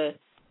with the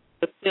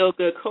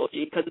feel-good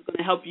coaching because it's going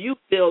to help you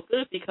feel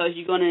good because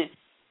you're going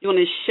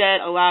to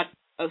shed a lot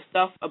of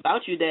stuff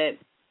about you that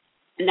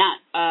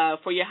not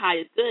for your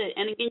highest good.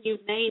 And again, you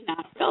may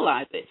not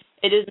realize it.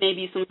 It is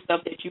maybe some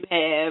stuff that you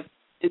have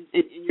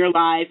in your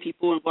life,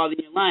 people involved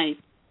in your life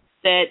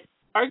that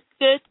are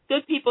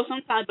good people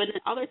sometimes, but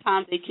then other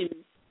times they can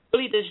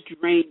really just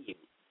drain you.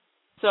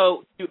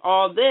 So through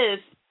all this,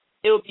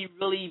 it will be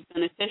really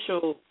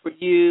beneficial for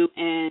you,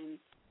 and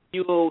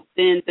you will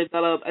then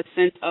develop a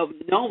sense of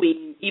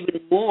knowing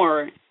even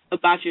more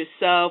about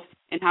yourself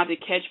and how to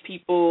catch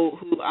people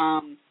who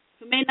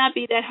may not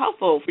be that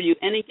helpful for you.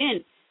 And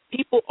again,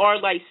 people are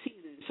like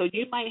seasons. So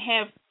you might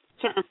have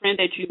certain friends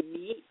that you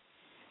meet,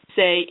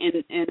 say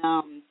in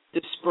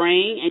the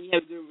spring, and you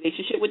have a good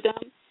relationship with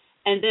them,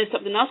 and then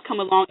something else come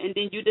along, and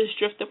then you just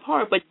drift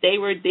apart. But they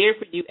were there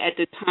for you at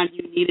the time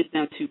you needed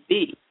them to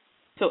be.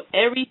 So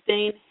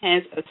everything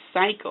has a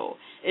cycle.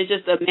 It's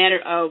just a matter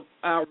of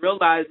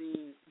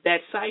realizing that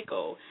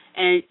cycle.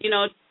 And,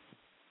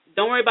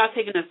 don't worry about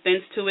taking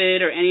offense to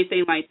it or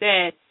anything like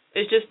that.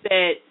 It's just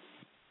that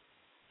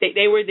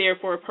they were there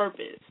for a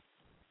purpose.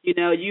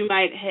 You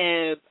might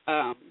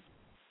have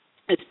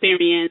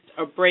experienced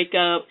a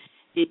breakup,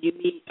 and you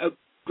meet a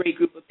great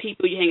group of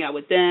people, you hang out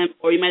with them,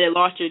 or you might have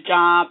lost your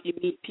job, you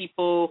meet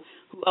people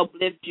who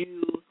uplift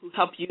you, who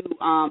help you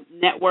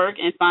network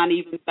and find an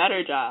even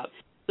better job.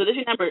 So just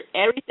remember,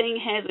 everything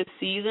has a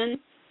season.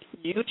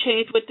 You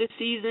change with the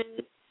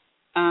season.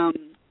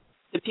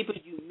 The people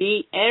you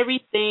meet,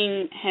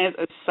 everything has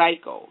a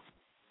cycle.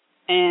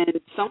 And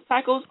some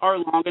cycles are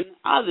longer than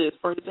others.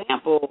 For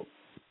example,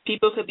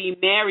 people could be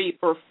married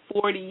for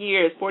 40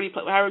 years,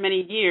 however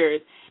many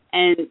years,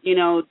 and,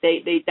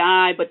 they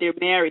die, but they're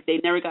married. They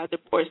never got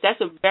divorced.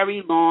 That's a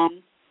very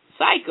long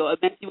cycle.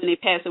 Eventually, when they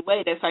pass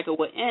away, that cycle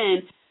will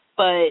end,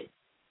 but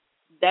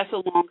that's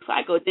a long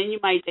cycle. Then you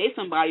might date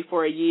somebody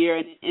for a year,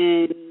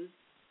 and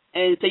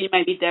so you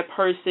might meet that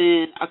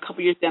person a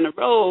couple years down the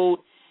road,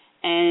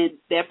 and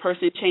that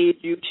person changed,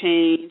 you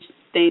changed,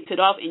 things hit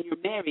off, and you're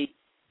married.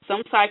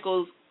 Some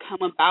cycles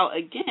come about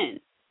again,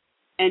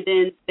 and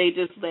then they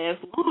just last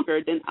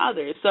longer than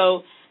others.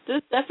 So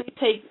just definitely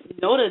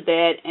take note of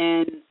that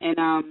and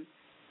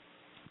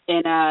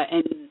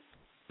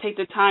take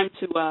the time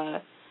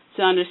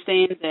to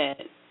understand that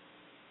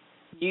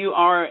you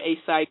are a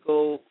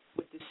cycle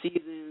with the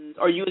seasons,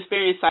 or you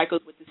experience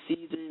cycles with the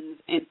seasons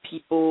and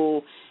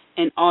people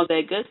and all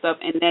that good stuff,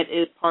 and that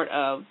is part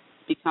of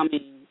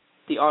becoming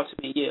the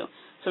ultimate you.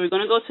 So we're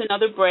going to go to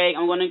another break.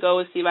 I'm going to go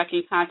and see if I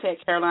can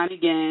contact Caroline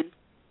again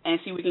and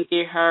see if we can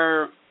get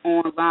her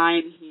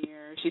online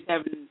here. She's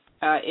having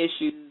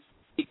issues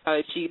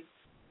because she's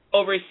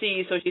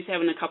overseas, so she's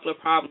having a couple of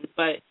problems.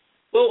 But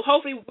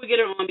hopefully we'll get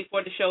her on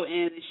before the show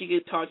ends, and she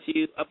can talk to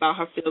you about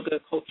her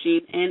feel-good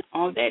coaching and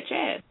all that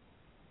jazz.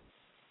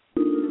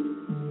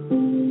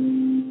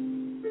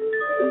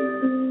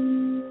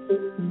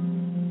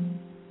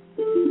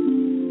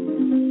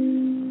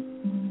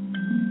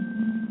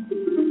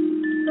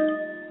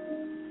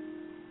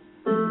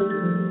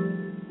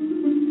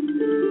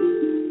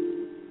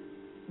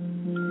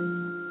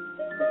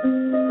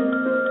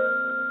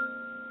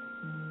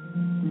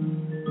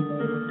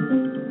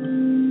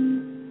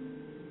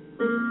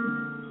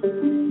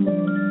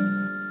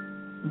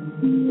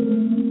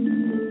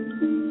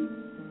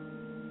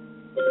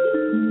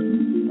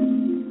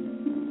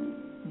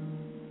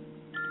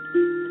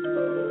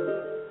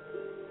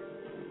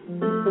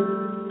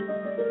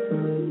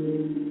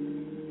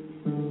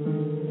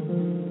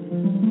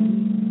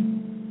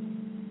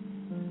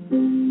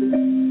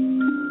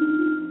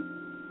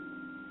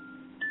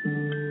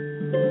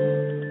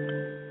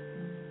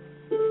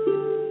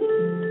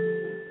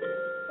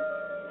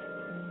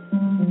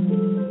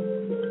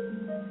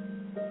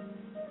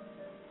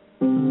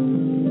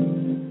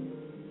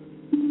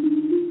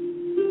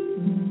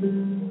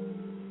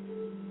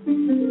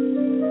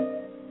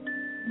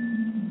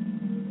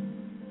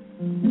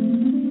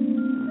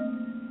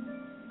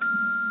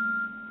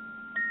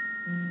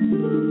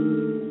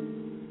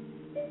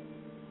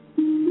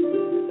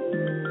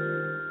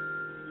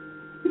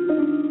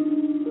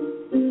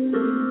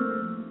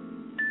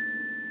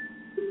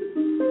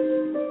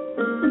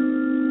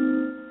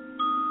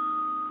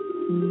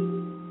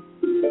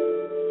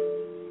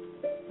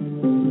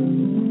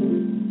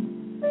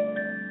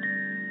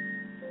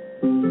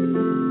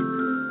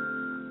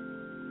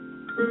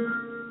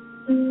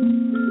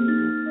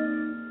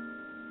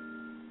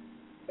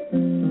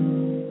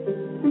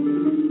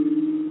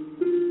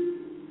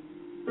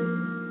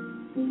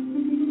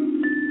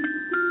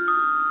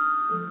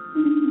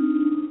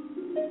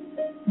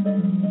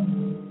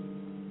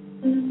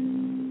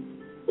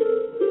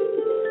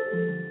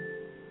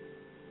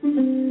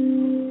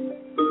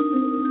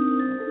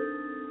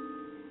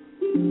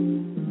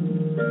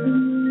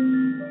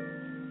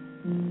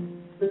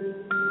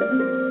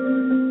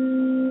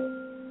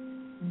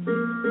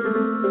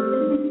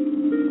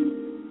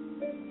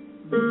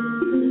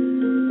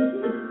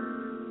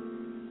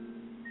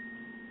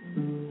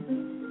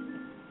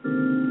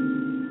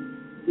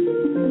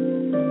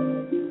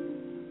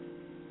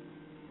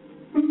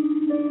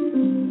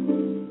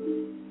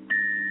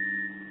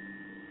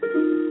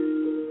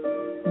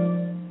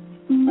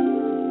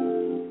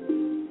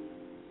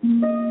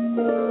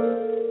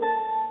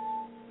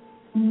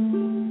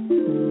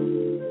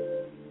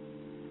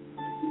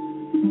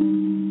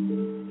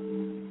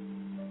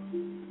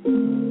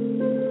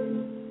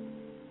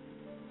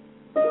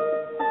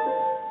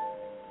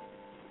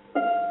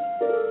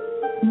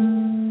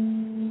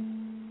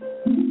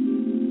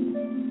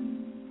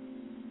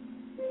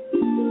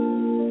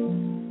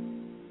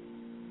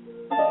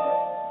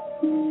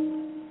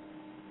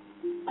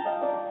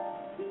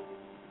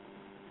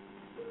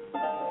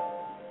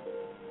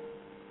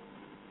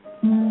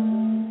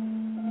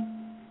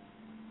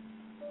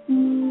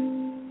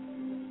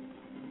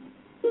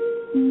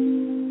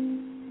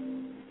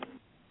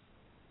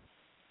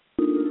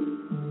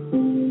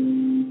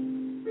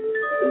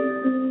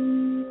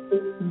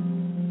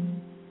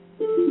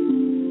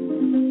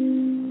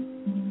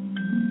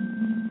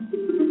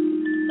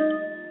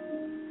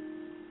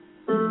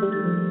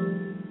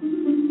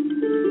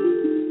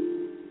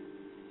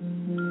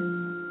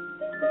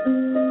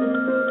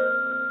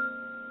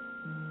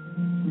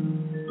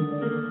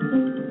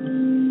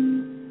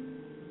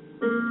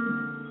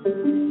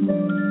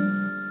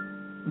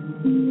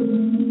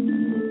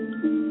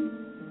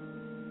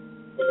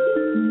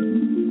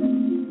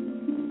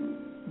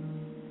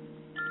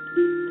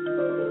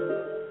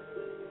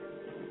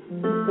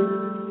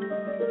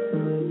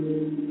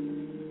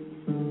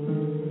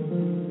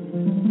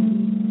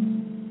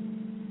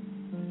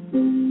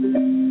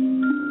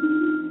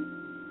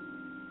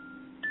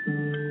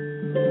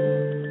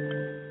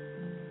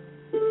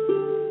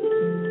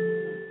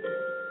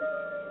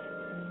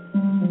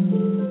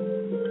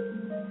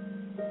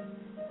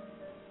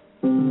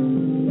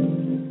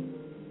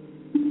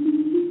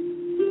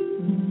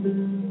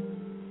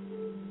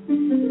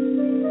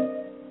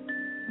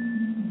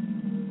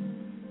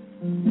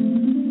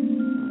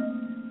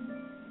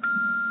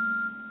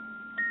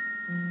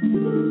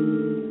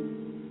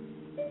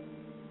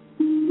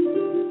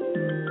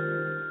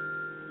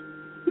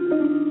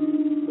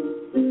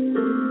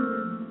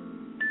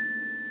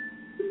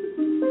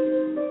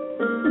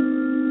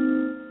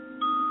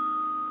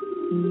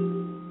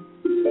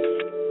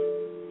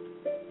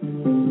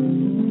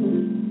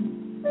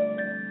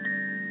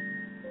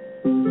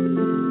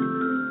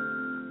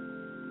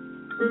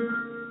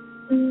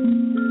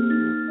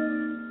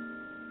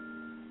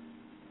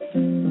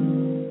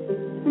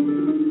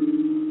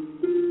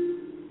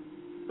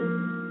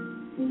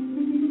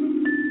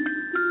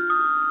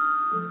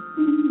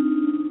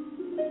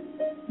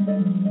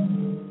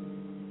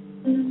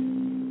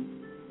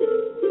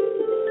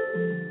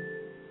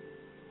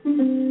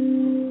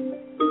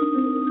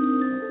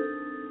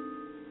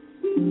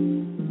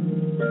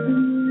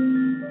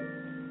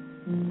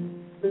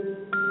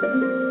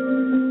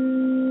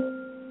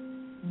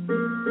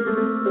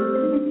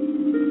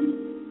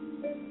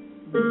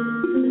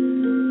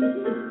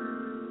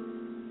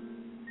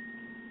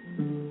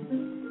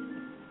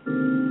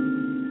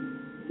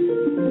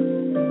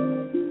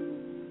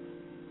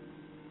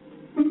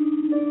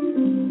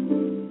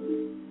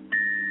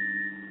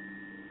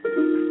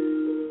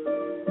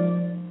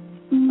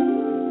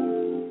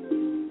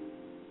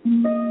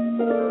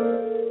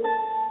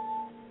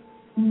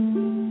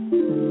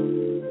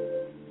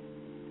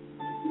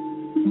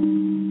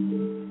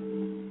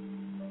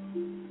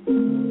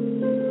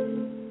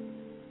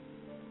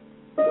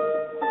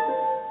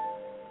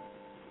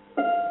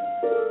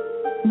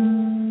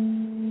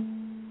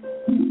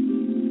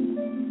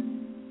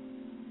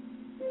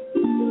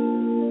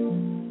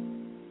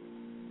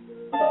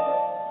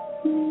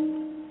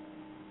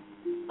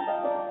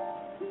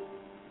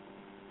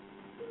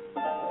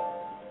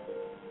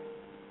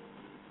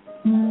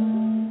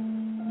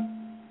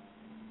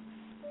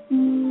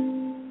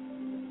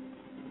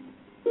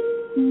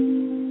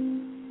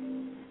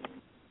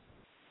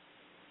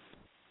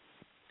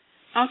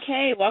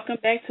 Okay, welcome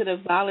back to the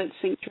Violet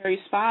Sanctuary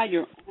Spa,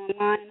 your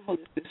online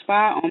holistic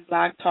spa on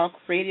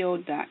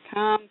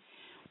blogtalkradio.com.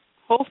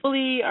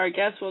 Hopefully our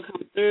guest will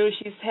come through.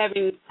 She's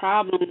having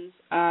problems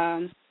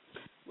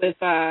with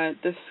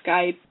the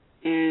Skype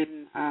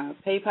and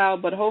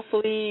PayPal, but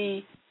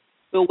hopefully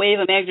we'll wave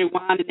a magic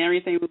wand and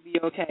everything will be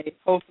okay.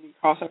 Hopefully,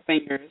 cross our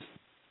fingers.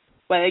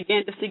 But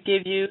again, just to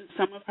give you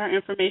some of her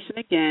information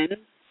again,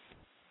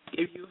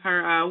 give you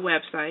her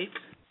website.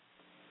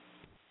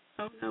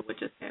 Oh no, what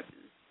just happened?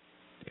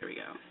 There we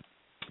go.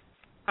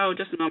 Oh,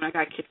 just a moment.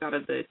 I got kicked out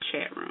of the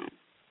chat room.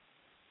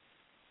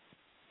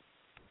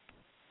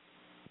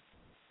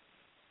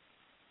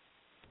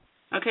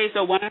 Okay,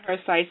 so one of her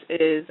sites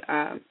is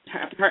her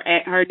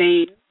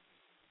name,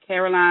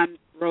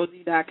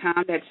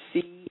 CarolineRossy.com. That's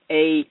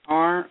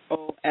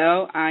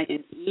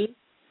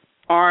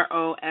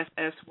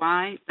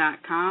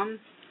CarolineRossy.com.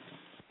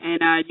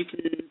 And you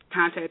can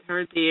contact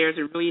her there. It's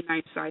a really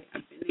nice site.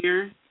 I've been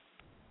there.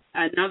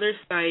 Another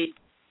site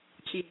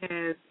she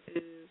has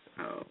is,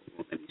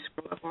 let me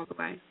scroll up all the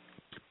way.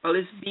 Well,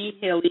 it's Be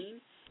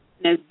Healing,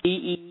 and that's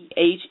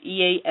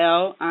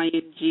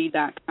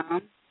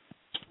BeHealing.com.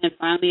 And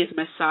finally, it's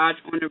Massage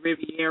on the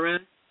Riviera.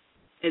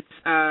 It's,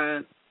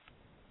 I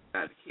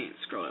can't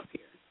scroll up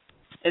here.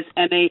 It's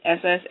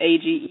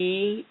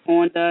MASSAGE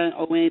on the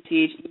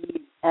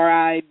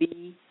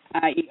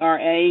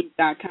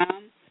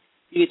ONTHERIBIERA.com.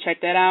 You can check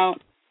that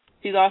out.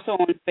 She's also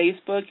on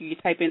Facebook. You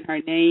can type in her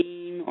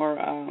name or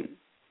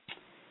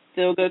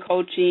Feel Good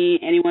Coaching,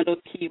 any one of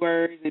those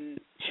keywords, and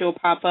she'll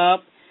pop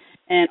up.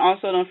 And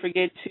also don't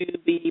forget to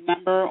be a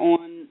member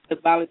on the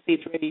Violet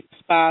Sanctuary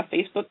Spa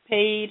Facebook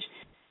page.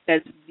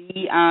 That's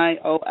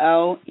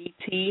VIOLET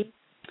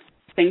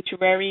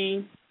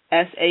Sanctuary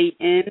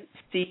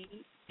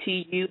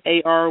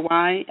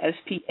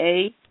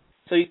SANCTUARYSPA.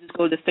 So you just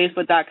go to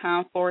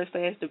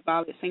facebook.com/The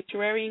Violet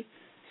Sanctuary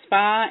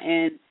Spa,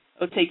 and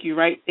it'll take you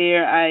right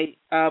there. I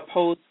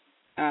post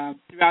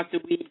throughout the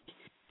week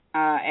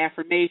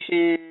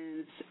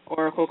affirmations,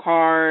 oracle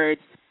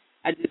cards.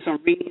 I do some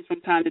readings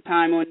from time to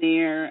time on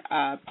there.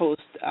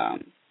 Post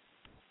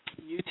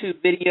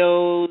YouTube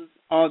videos,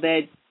 all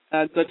that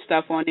good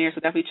stuff on there. So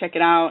definitely check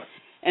it out.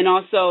 And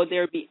also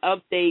there will be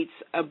updates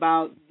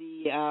about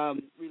the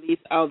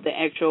release of the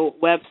actual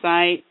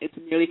website. It's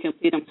nearly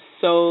complete. I'm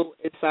so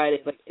excited.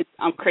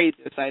 I'm crazy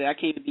excited. I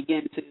can't even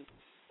begin to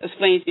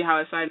explain to you how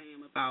excited I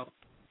am about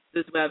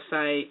this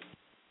website.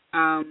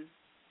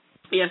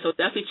 So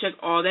definitely check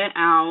all that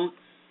out.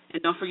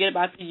 And don't forget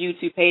about the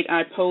YouTube page.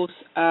 I post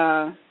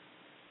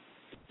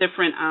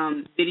different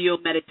video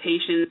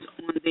meditations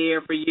on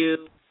there for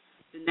you.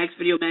 The next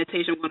video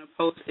meditation I'm going to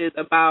post is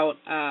about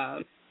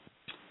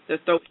the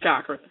throat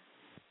chakra.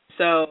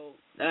 So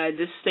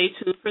just stay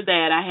tuned for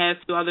that. I have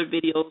 2 other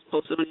videos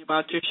posted on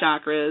about your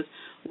chakras.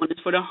 One is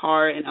for the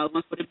heart and the other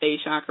one's for the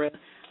base chakra.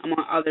 I'm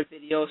on other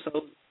videos. So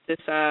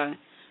just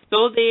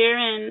go there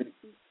and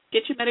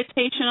get your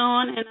meditation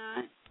on and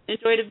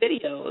enjoy the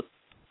videos.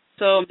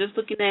 So I'm just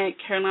looking at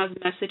Caroline's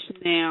message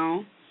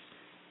now.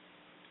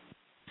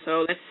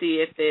 So let's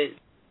see if it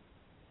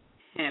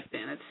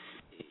happened. Let's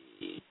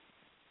see.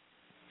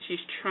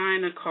 She's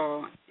trying to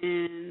call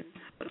in.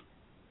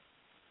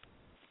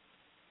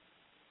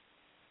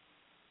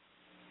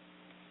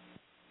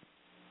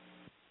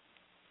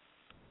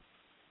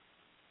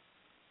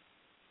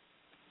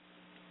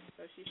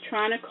 So she's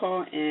trying to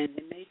call in.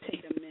 It may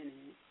take a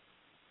minute.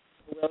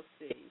 We'll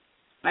see.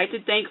 I'd like to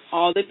thank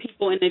all the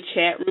people in the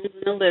chat room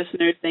and the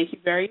listeners. Thank you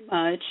very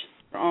much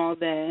for all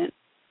that.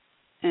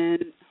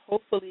 And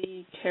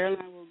hopefully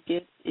Caroline will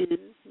get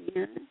in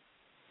here.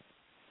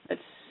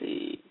 Let's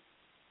see.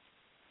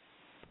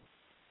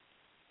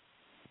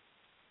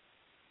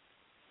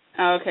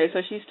 Okay,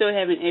 so she's still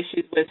having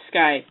issues with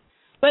Skype.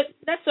 But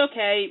that's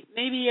okay.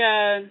 Maybe,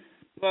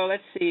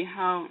 let's see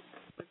how.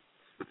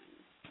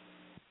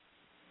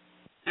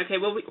 Okay,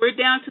 well, we're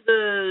down to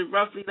the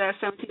roughly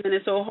last 17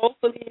 minutes, so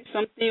hopefully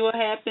something will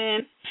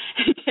happen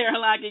and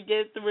Caroline can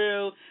get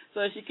through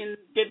so she can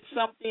get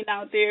something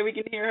out there. We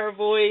can hear her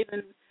voice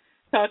and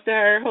talk to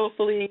her,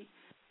 hopefully.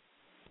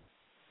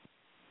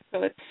 So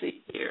let's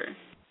see here.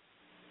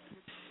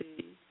 Let's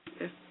see.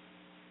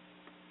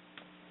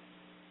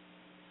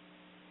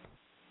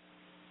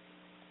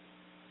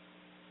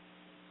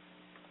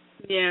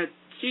 Yeah,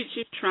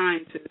 she's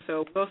trying to,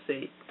 so we'll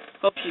see.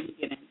 Hope she can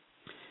get in.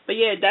 But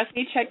yeah,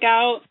 definitely check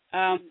out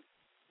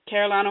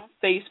Caroline on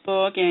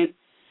Facebook and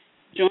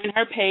join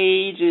her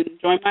page and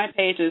join my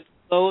page. There's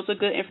loads of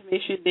good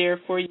information there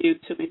for you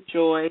to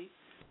enjoy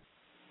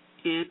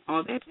and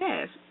all that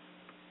jazz.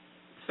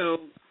 So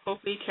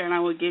hopefully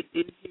Caroline will get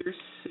in here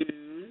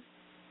soon.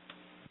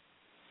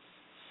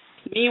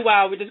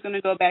 Meanwhile, we're just going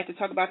to go back to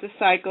talk about the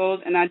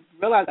cycles, and I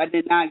realized I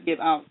did not give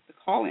out the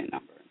call-in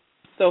number.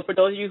 So for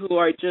those of you who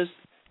are just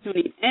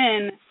tuning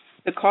in,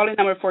 the call-in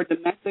number for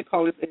domestic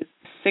callers is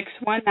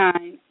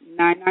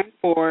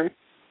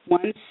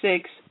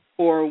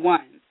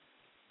 619-994-1641.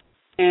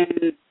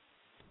 And,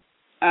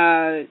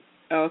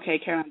 okay,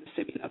 Caroline just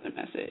sent me another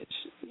message.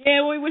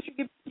 Yeah, we wish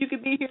you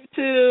could be here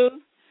too.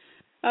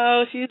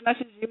 Oh, she's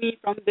messaging me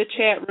from the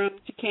chat room.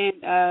 She can't,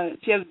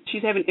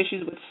 she's having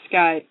issues with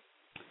Skype.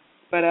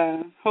 But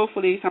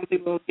hopefully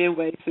something will give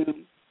way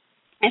soon.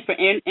 And for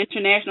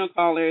international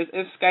callers,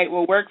 if Skype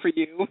will work for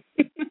you,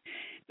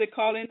 the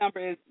call-in number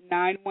is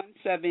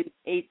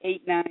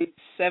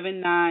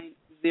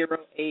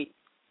 917-889-7908.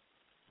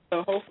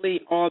 So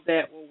hopefully all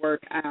that will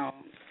work out.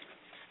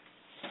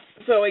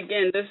 So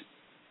again, this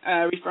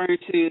referring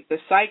to the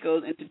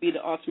cycles and to be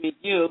the ultimate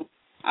you,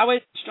 I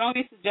would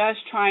strongly suggest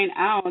trying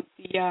out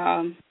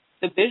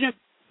the vision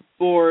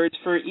boards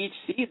for each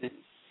season,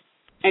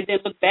 and then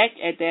look back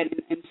at that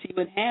and see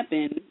what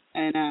happened,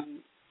 and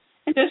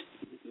just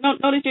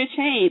notice your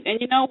change.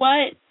 And you know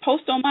what?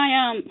 Post on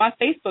my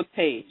Facebook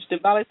page, the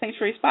Violet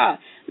Sanctuary Spa.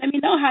 Let me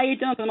know how you're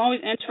doing, because I'm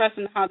always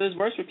interested in how this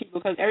works for people,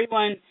 because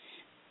everyone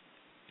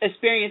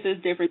experiences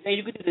different things.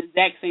 You could do the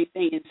exact same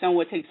thing, and someone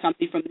would take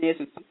something from this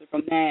and something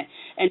from that.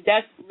 And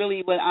that's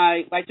really what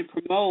I like to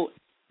promote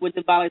with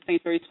the Violet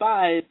Sanctuary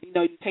Spa is, you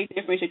take the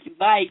information that you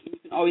like, and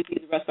you can always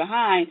leave the rest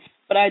behind.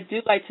 But I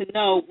do like to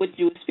know what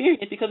you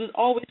experience, because it's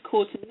always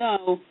cool to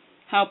know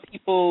how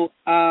people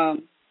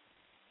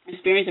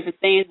experience different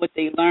things, what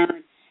they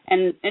learn,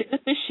 and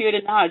just to share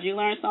the knowledge. You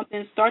learn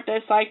something, start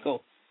that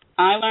cycle.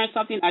 I learned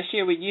something, I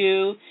share with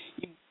you.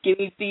 You give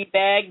me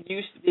feedback.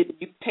 You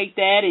take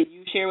that and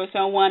you share with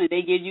someone, and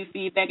they give you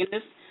feedback, and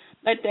just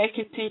let that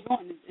continue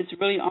on. It's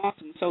really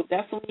awesome. So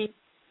definitely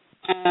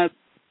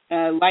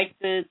like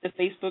the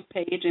Facebook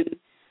page and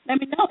let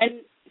me know.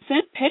 And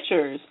send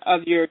pictures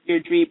of your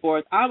dream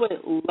boards. I would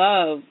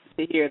love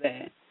to hear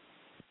that.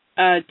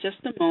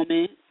 Just a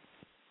moment.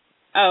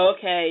 Oh,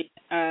 okay.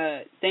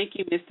 Thank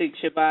you, Mystic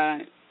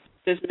Shabbat.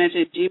 Just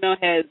mentioned Gmail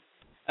has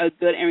a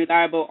good and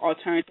reliable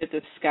alternative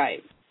to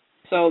Skype.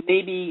 So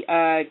maybe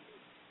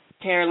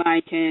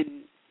Caroline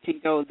can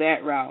go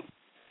that route.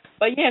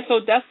 But yeah, so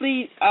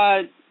definitely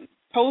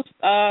post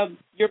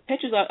your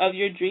pictures of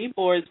your dream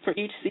boards for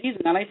each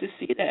season. I like to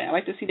see that. I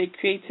like to see the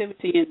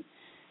creativity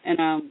and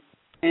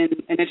that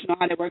you know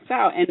how that works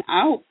out. And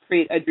I'll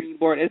create a dream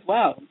board as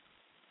well,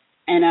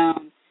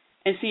 and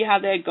see how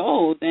that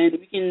goes. And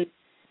we can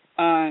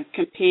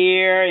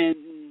compare and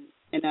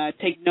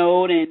take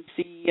note and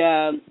see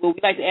what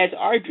we like to add to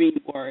our dream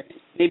board.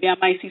 maybe I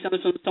might see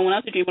something from someone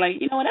else's dream, like,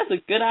 you know what, that's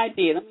a good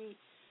idea. Let me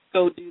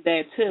go do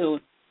that too.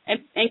 And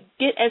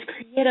get as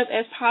creative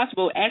as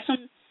possible. Add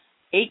some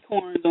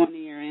acorns on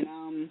there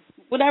and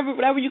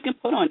whatever you can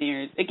put on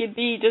there. It could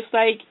be just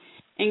like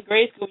in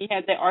grade school when you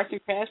had that arts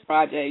and crafts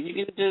project. You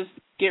can just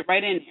get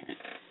right in there.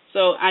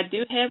 So I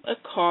do have a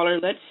caller.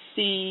 Let's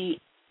see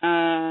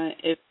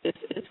if this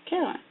is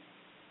Caroline.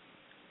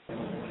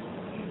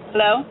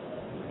 Hello?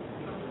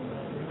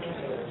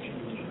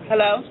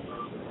 Hello?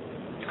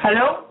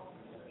 Hello?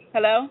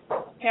 Hello?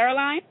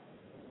 Caroline?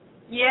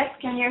 Yes,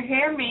 can you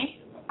hear me?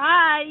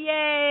 Hi,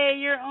 yay,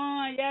 you're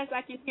on. Yes,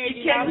 I can hear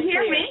you. Can you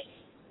hear me?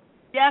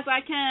 Yes,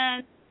 I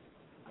can.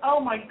 Oh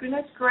my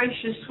goodness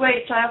gracious.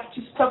 Wait, I have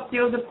to stop the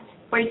other.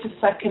 Wait a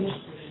second.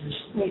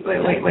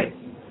 Wait.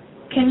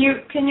 Can you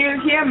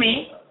hear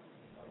me?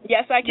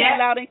 Yes, I can,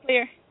 loud and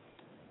clear.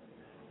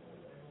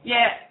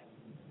 Yeah.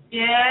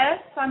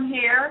 Yes, I'm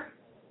here.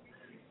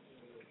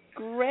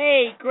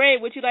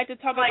 Great. Would you like to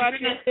talk about your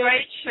goodness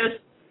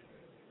gracious.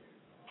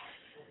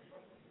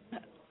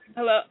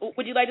 Hello.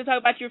 Would you like to talk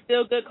about your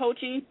feel good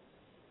coaching?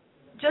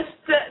 Just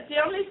the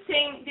only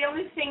thing is the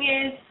only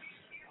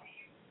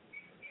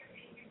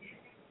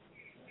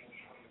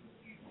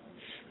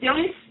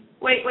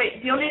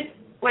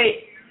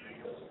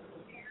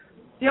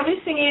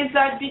thing is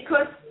that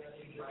because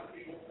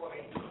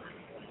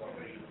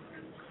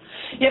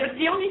but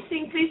the only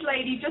thing, please,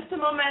 lady, just a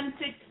moment.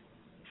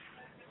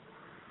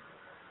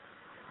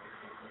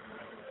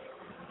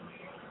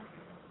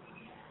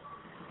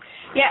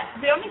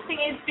 The only thing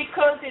is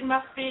because it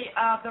must be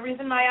the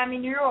reason I am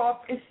in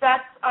Europe is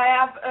that I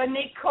have an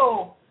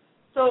echo.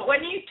 So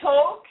when you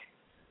talk,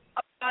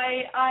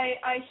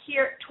 I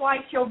hear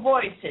twice your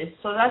voices.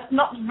 So that's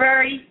not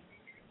very,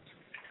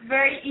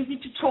 very easy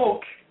to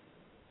talk.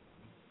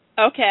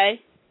 Okay.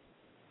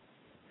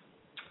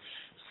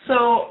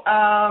 So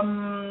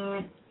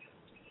I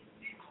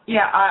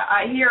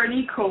hear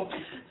an echo.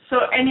 So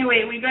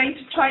anyway, we're going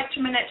to try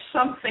to manage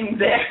something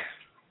there.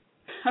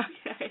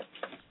 Okay.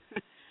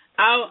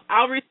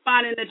 I'll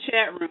respond in the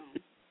chat room.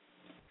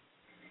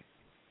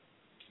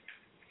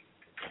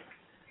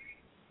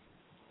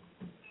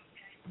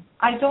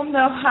 I don't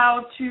know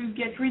how to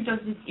get rid of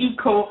this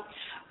echo.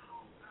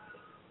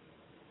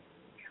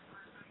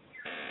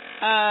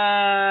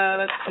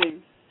 Let's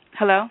see.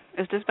 Hello?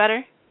 Is this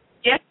better?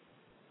 Yes.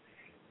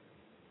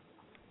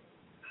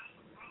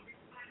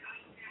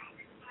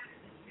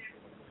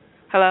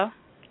 Hello?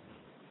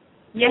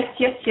 Yes.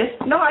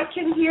 No, I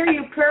can hear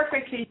you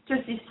perfectly. It's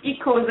just this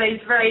echo that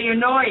is very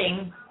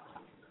annoying.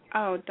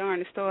 Oh,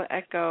 darn. It's still an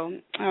echo.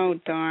 Oh,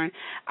 darn.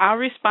 I'll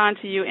respond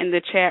to you in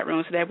the chat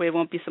room so that way it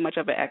won't be so much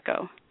of an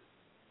echo.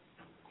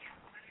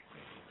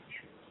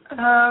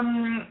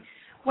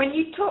 When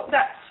you talk,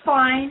 that's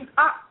fine.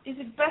 Is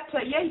it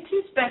better? Yeah, it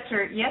is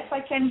better. Yes, I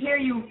can hear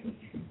you.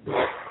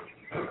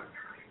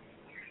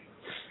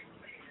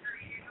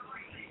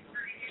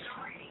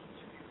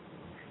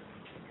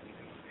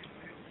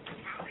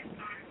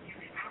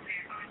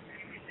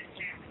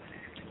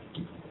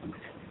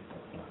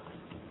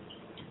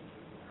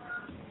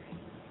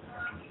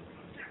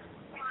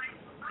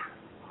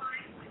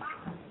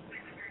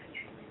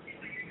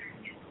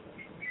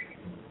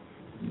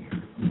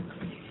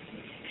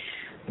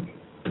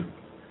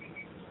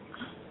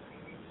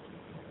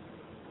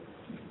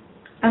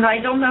 And I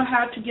don't know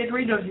how to get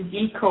rid of this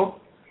echo.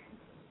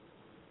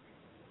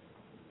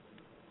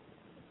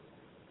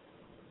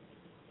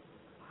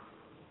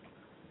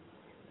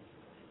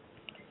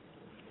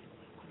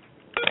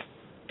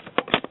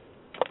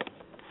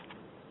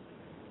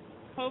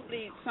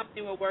 Hopefully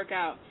something will work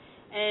out.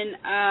 And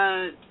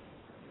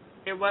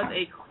there was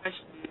a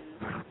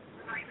question.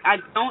 I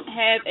don't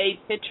have a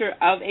picture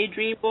of a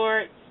dream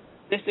board,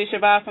 Mr.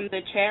 Shabbat, from the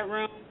chat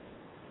room.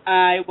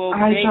 I will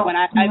create one.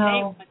 I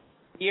made one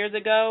years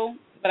ago,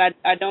 but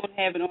I don't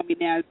have it on me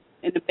now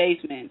in the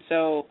basement.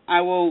 So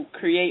I will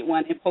create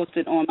one and post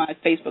it on my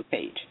Facebook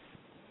page.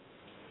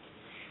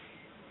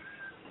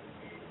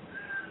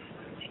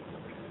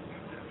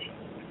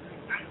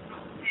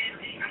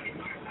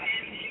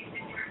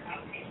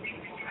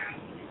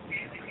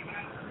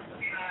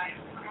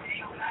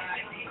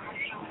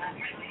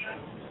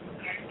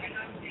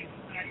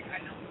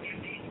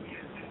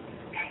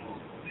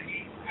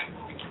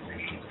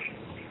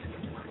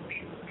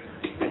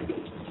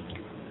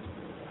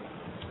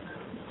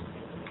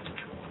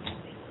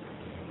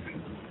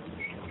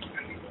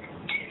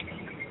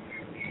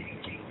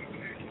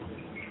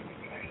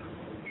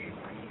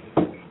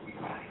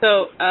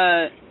 So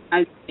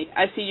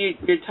I see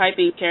you're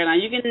typing, Caroline.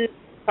 You can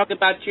talk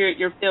about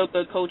your feel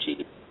good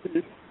coaching. Mm-hmm.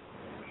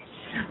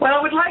 Well,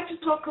 I would like to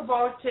talk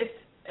about it.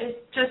 It's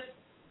just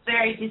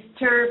very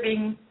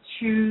disturbing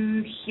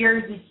to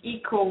hear this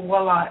echo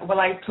while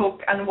I talk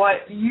and while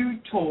you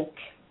talk.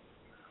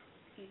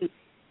 Mm-hmm.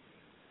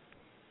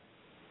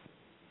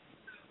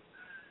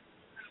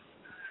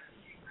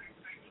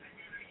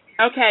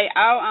 Okay,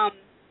 I'll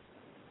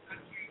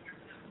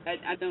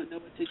I don't know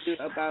what to do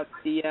about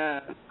the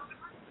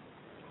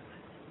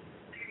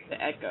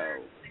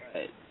echo,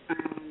 but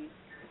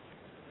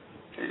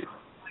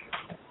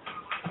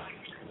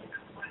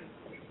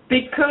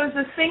Because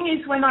the thing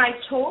is, when I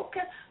talk,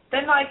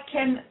 then I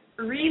can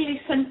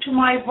re-listen to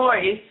my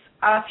voice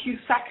a few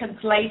seconds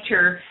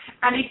later,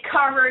 and it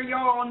covers your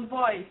own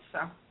voice.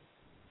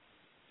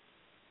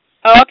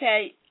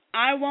 Okay,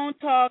 I won't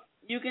talk.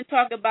 You can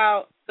talk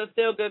about the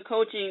Feel Good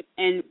Coaching,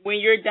 and when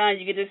you're done,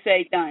 you can just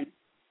say done.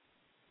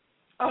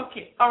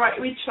 Okay, all right,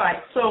 we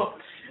try. So,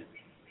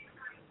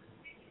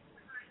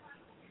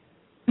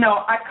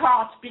 I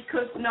can't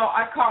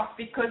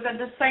because at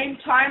the same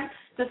time,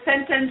 the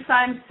sentence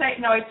I'm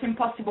saying, no, it's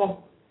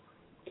impossible.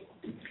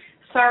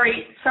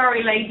 Sorry,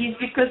 ladies,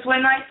 because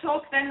when I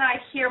talk, then I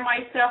hear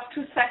myself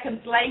 2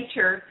 seconds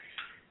later.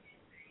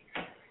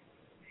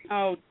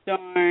 Oh,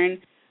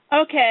 darn.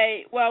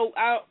 Okay, well,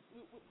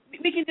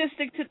 we can just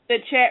stick to the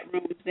chat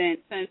rooms then,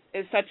 since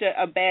it's such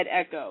a bad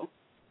echo.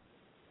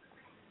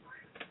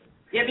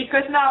 Yeah,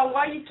 because now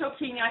while you're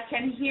talking, I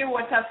can hear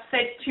what I've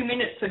said 2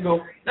 minutes ago.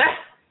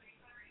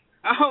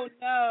 Oh,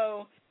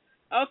 no.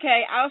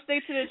 Okay, I'll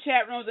stick to the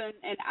chat rooms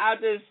and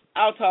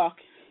I'll talk.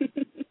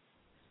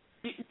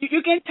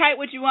 You can type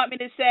what you want me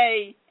to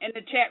say in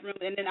the chat room,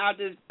 and then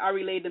I'll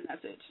relay the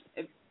message,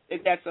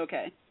 if that's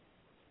okay.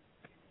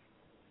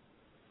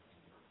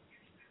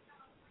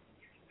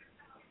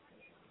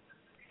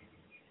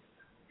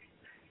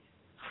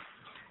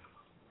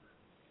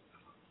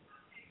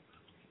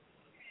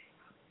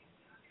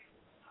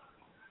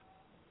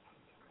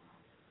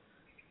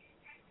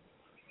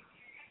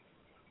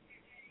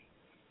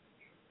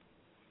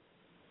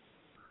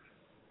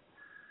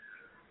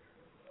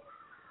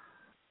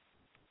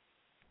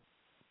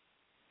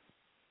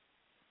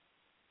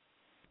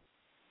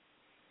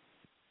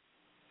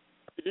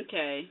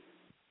 Okay.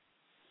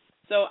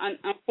 So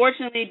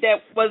unfortunately,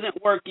 that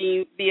wasn't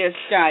working via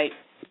Skype,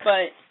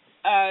 but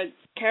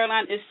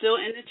Caroline is still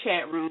in the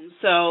chat room,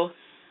 so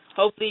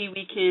hopefully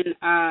we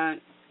can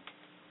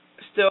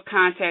still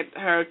contact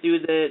her through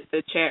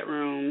the chat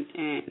room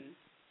and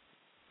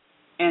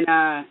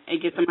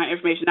get some of her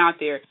information out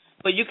there.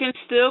 But you can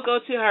still go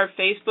to her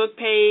Facebook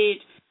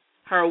page,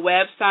 her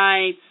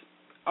websites,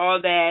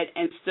 all that,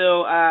 and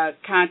still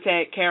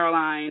contact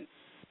Caroline,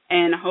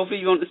 and hopefully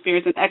you won't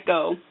experience an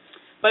echo.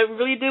 But we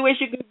really do wish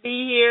you could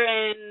be here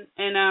and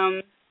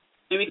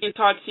we can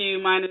talk to you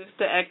minus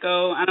the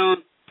echo.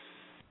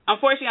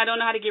 Unfortunately, I don't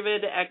know how to get rid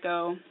of the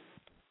echo.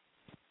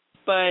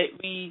 But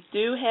we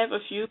do have a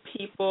few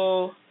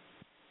people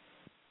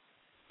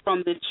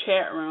from the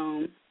chat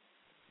room.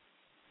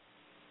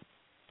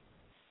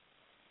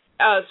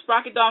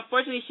 Sprocket Dawn,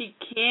 unfortunately, she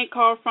can't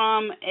call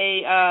from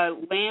a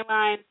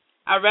landline.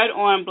 I read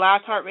on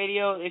Blog Talk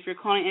Radio, if you're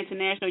calling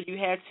international, you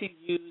have to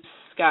use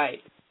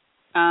Skype.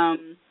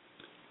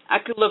 I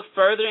could look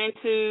further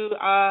into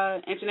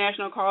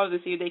international calls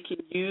and see if they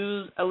can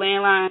use a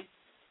landline,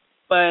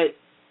 but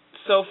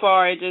so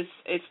far it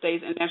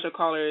stays international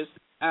callers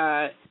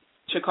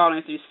should call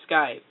in through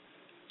Skype.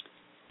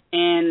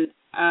 And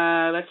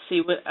let's see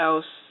what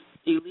else.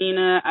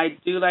 Elena, I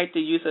do like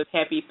the use of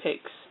Happy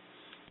Pics.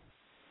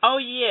 Oh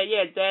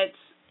yeah, that's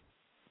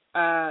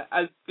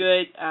a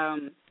good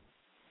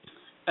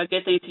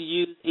thing to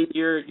use in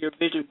your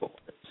vision boards.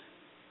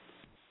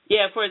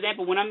 Yeah, for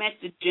example, when I'm at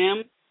the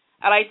gym,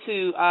 I like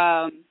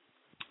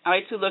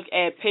to look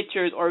at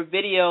pictures or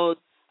videos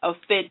of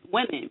fit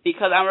women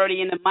because I'm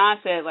already in the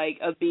mindset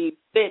of being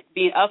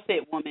a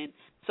fit woman.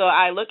 So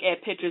I look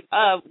at pictures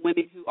of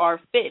women who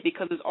are fit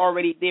because it's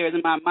already there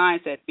in my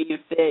mindset, being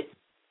fit,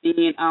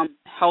 being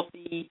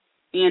healthy,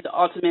 being the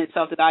ultimate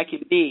self that I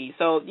can be.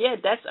 So yeah,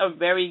 that's a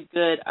very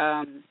good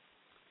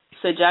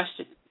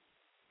suggestion.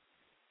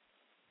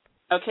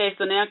 Okay,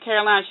 so now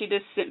Caroline, she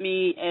just sent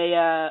me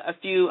a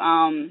few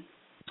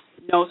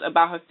notes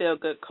about her Feel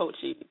Good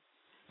coaching.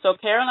 So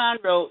Caroline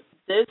wrote,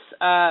 this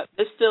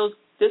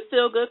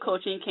Feel Good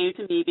coaching came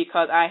to me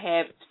because I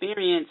have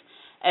experience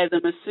as a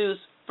masseuse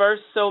for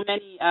so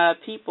many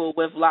people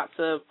with lots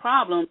of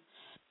problems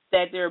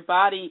that their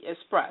body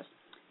expressed.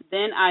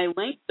 Then I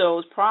linked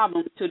those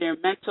problems to their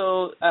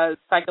mental,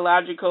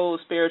 psychological,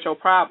 spiritual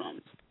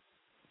problems.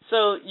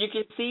 So you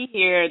can see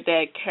here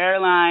that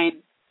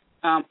Caroline,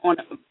 on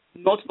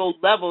multiple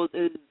levels,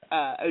 is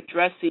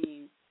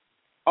addressing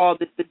all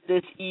this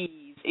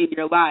dis-ease in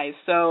your life.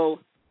 So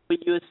when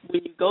you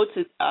go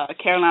to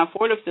Caroline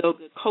for the Feel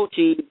Good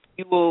coaching,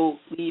 you will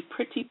leave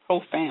pretty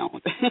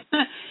profound.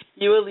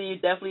 You will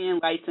leave definitely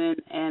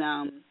enlightened,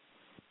 and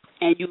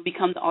you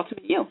become the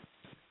ultimate you,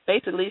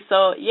 basically.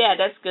 So yeah,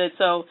 that's good.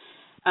 So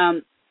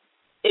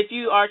if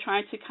you are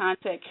trying to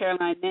contact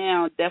Caroline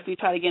now, definitely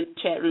try to get in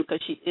the chat room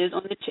because she is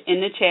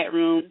in the chat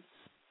room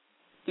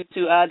due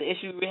to the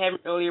issue we were having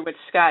earlier with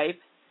Skype.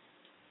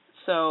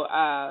 So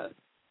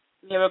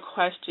we have a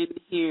question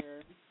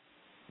here.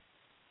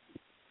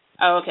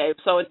 Oh, okay.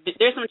 So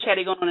there's some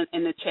chatting going on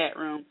in the chat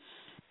room,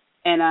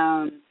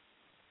 and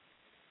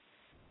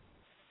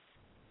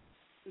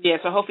yeah.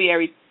 So hopefully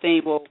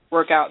everything will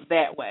work out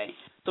that way.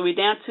 So we're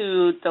down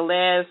to the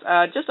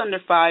last just under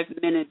 5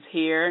 minutes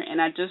here,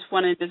 and I just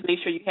want to just make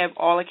sure you have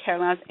all of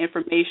Caroline's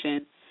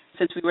information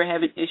since we were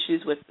having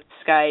issues with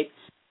Skype.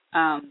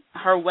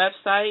 Her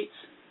websites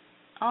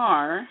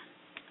are,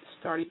 let's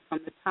starting from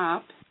the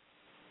top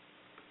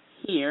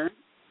here.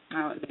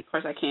 Of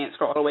course, I can't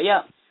scroll all the way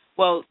up.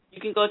 Well,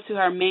 you can go to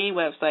her main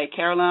website,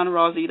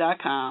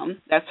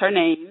 CarolineRossy.com. That's her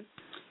name.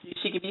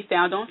 She can be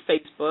found on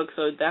Facebook,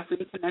 so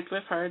definitely connect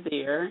with her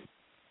there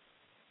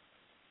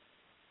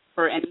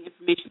for any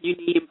information you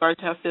need in regards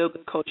to her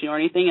feel-good coaching or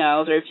anything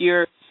else. Or if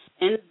you're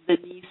in the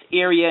Nice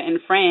area in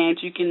France,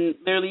 you can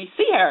literally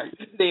see her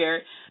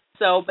there.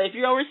 So, but if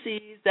you're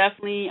overseas,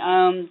 definitely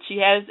she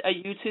has a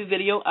YouTube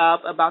video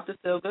up about the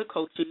feel-good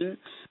coaching.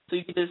 So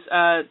you can just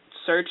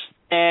search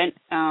that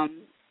on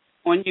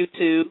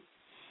YouTube.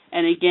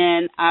 And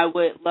again, I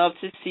would love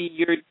to see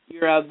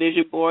your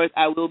vision board.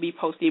 I will be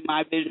posting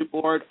my vision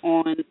board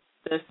on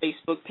the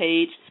Facebook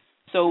page.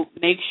 So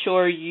make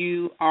sure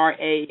you are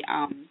a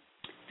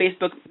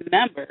Facebook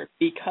member,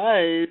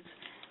 because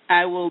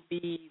I will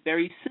be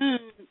very soon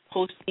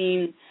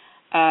posting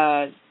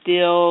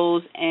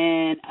deals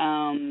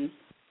and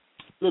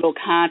little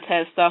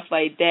contest stuff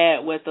like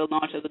that with the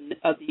launch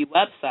of the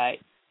website.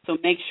 So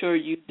make sure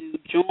you do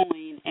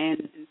join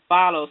and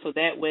follow, so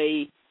that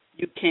way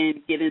you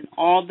can get in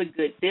all the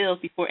good deals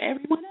before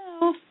everyone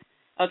else.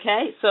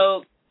 Okay,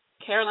 so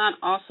Caroline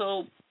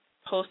also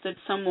posted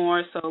some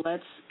more, so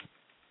let's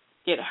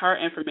get her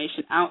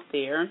information out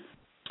there.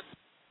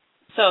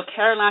 So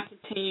Caroline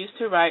continues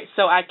to write,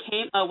 so I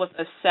came up with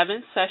a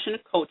 7-session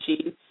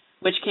coaching,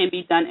 which can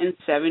be done in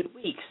 7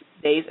 weeks,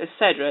 days,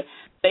 etc.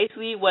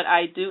 Basically, what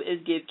I do is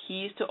give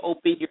keys to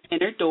open your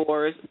inner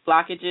doors.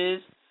 Blockages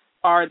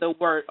are the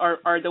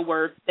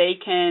word. They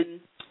can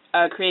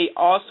create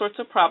all sorts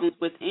of problems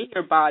within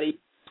your body.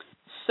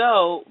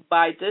 So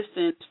by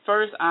distance,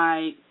 first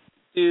I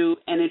do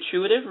an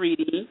intuitive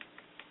reading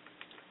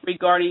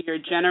regarding your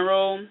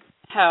general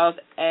health,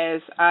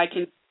 as I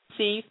can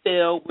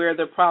feel where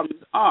the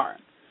problems are.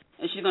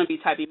 And she's going to be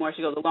typing more as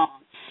she goes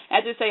along.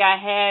 As I say, I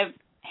have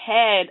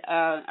had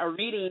a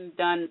reading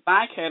done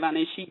by Caroline,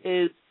 and she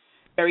is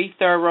very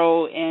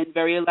thorough and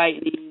very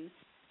enlightening,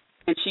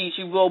 and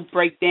she will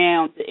break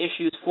down the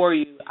issues for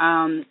you.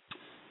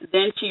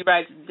 Then she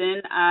writes,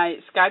 then I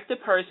Skype the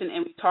person,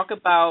 and we talk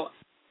about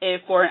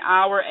it for an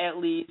hour at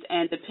least,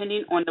 and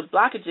depending on the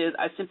blockages,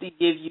 I simply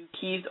give you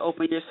keys to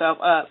open yourself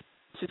up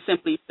to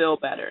simply feel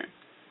better.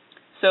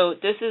 So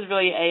this is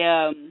really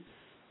a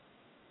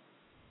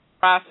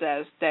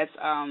process that's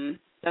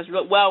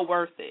well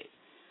worth it.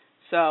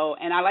 So,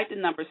 and I like the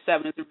number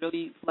 7. It's a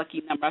really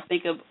lucky number. I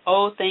think of,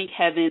 oh, thank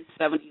heaven,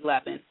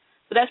 711.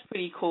 So that's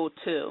pretty cool,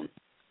 too.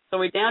 So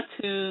we're down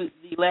to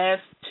the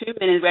last 2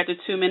 minutes. We're at the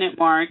 2-minute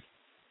mark.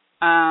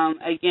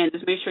 Again,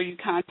 just make sure you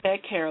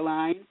contact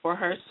Caroline for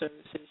her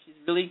services. She's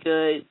really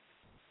good,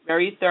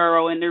 very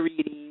thorough in the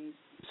readings.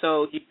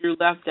 So you're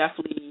left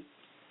definitely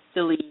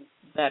feeling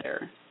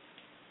better.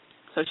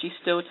 So she's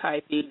still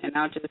typing, and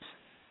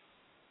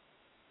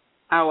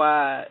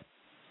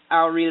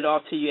I'll read it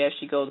off to you as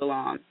she goes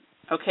along.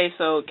 Okay,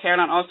 so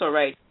Caroline also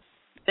writes,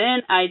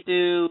 then I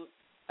do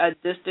a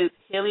distance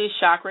healing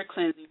chakra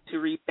cleansing to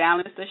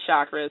rebalance the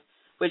chakras,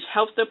 which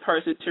helps the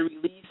person to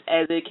release,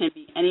 as it can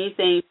be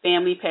anything,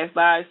 family, past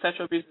lives,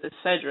 sexual abuse,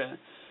 etc.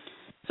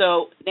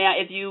 So now,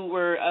 if you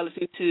were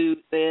listening to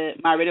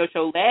my radio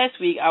show last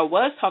week, I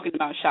was talking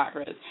about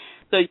chakras.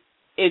 So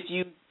if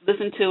you didn't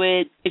listen to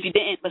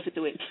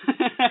it,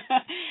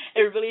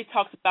 it really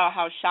talks about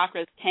how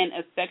chakras can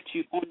affect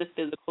you on the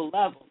physical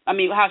level. I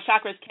mean, how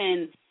chakras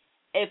can,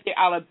 if they're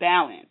out of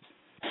balance,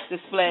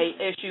 display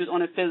issues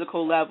on a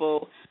physical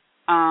level,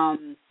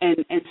 and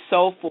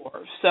so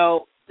forth.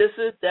 So this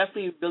is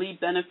definitely really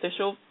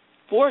beneficial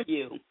for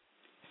you.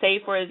 Say,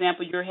 for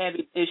example, you're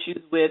having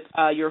issues with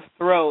your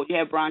throat, you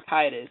have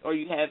bronchitis, or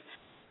you have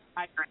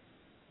migraine.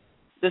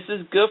 This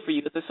is good for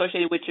you. It's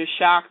associated with your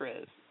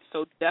chakras.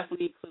 So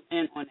definitely clue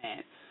in on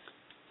that.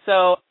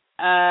 So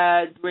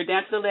we're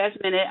down to the last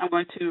minute. I'm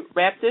going to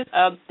wrap this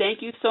up.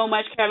 Thank you so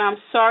much, Caroline.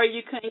 I'm sorry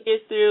you couldn't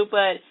get through,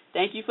 but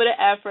thank you for the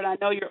effort. I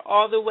know you're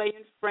all the way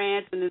in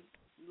France, and it's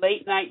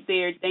late night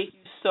there. Thank you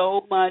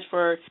so much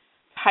for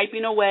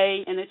typing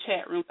away in the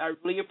chat room. I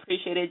really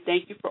appreciate it.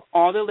 Thank you for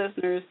all the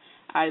listeners.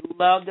 I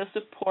love the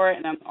support,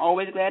 and I'm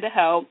always glad to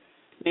help.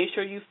 Make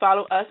sure you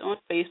follow us on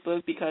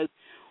Facebook, because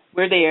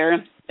we're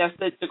there. That's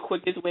the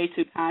quickest way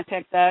to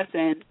contact us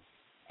and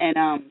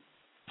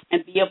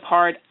be a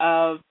part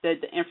of the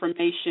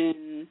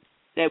information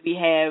that we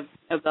have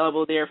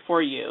available there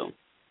for you.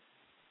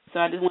 So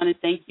I just want to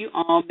thank you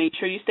all. Make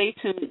sure you stay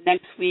tuned.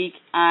 Next week,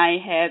 I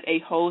have a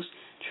host,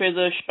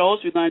 Trizza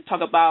Schultz. We're going to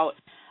talk about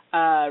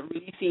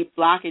releasing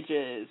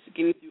blockages,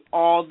 getting through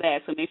all that.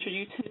 So make sure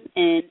you tune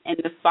in. And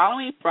the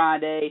following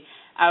Friday,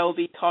 I will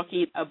be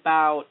talking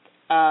about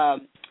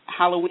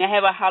Halloween. I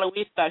have a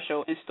Halloween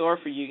special in store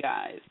for you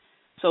guys.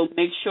 So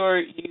make sure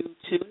you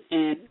tune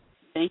in.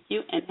 Thank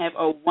you, and have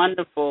a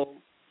wonderful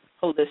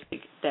holistic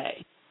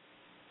day.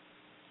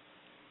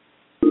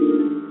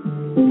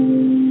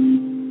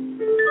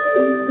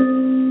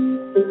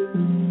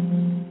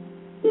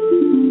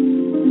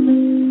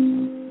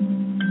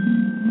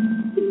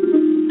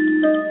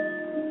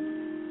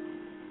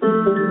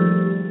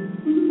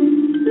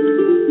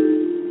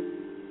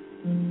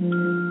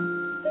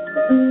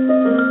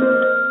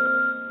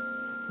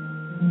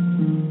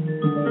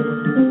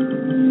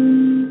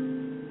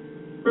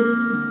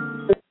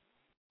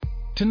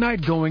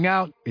 Tonight going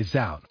out is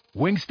out.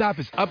 Wingstop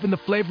is up in the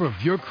flavor of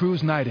your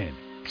cruise night in.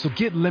 So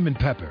get lemon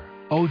pepper,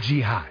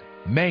 OG hot,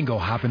 mango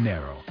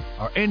habanero,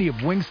 or any of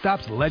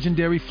Wingstop's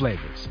legendary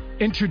flavors.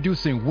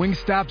 Introducing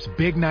Wingstop's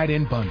Big Night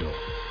In Bundle.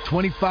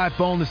 25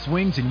 boneless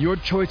wings and your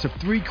choice of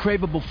 3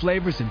 craveable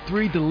flavors and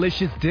 3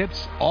 delicious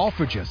dips, all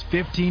for just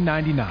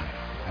 $15.99.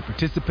 At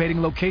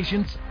participating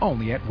locations,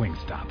 only at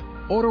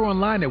Wingstop. Order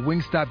online at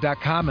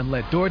wingstop.com and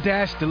let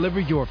DoorDash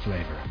deliver your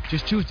flavor.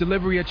 Just choose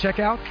delivery at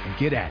checkout and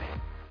get at it.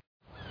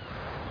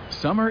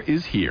 Summer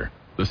is here.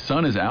 The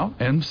sun is out,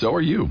 and so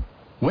are you.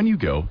 When you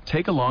go,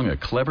 take along a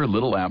clever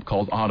little app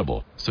called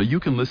Audible, so you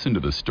can listen to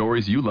the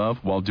stories you love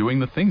while doing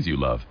the things you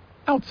love.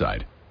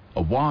 Outside.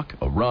 A walk,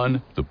 a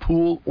run, the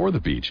pool, or the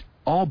beach.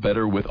 All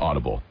better with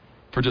Audible.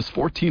 For just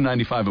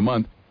 $14.95 a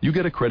month, you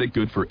get a credit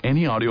good for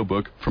any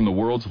audiobook from the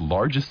world's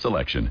largest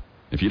selection.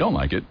 If you don't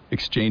like it,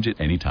 exchange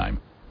it anytime.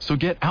 So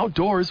get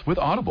outdoors with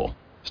Audible.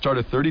 Start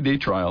a 30-day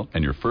trial,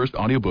 and your first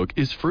audiobook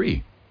is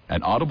free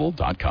at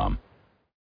audible.com.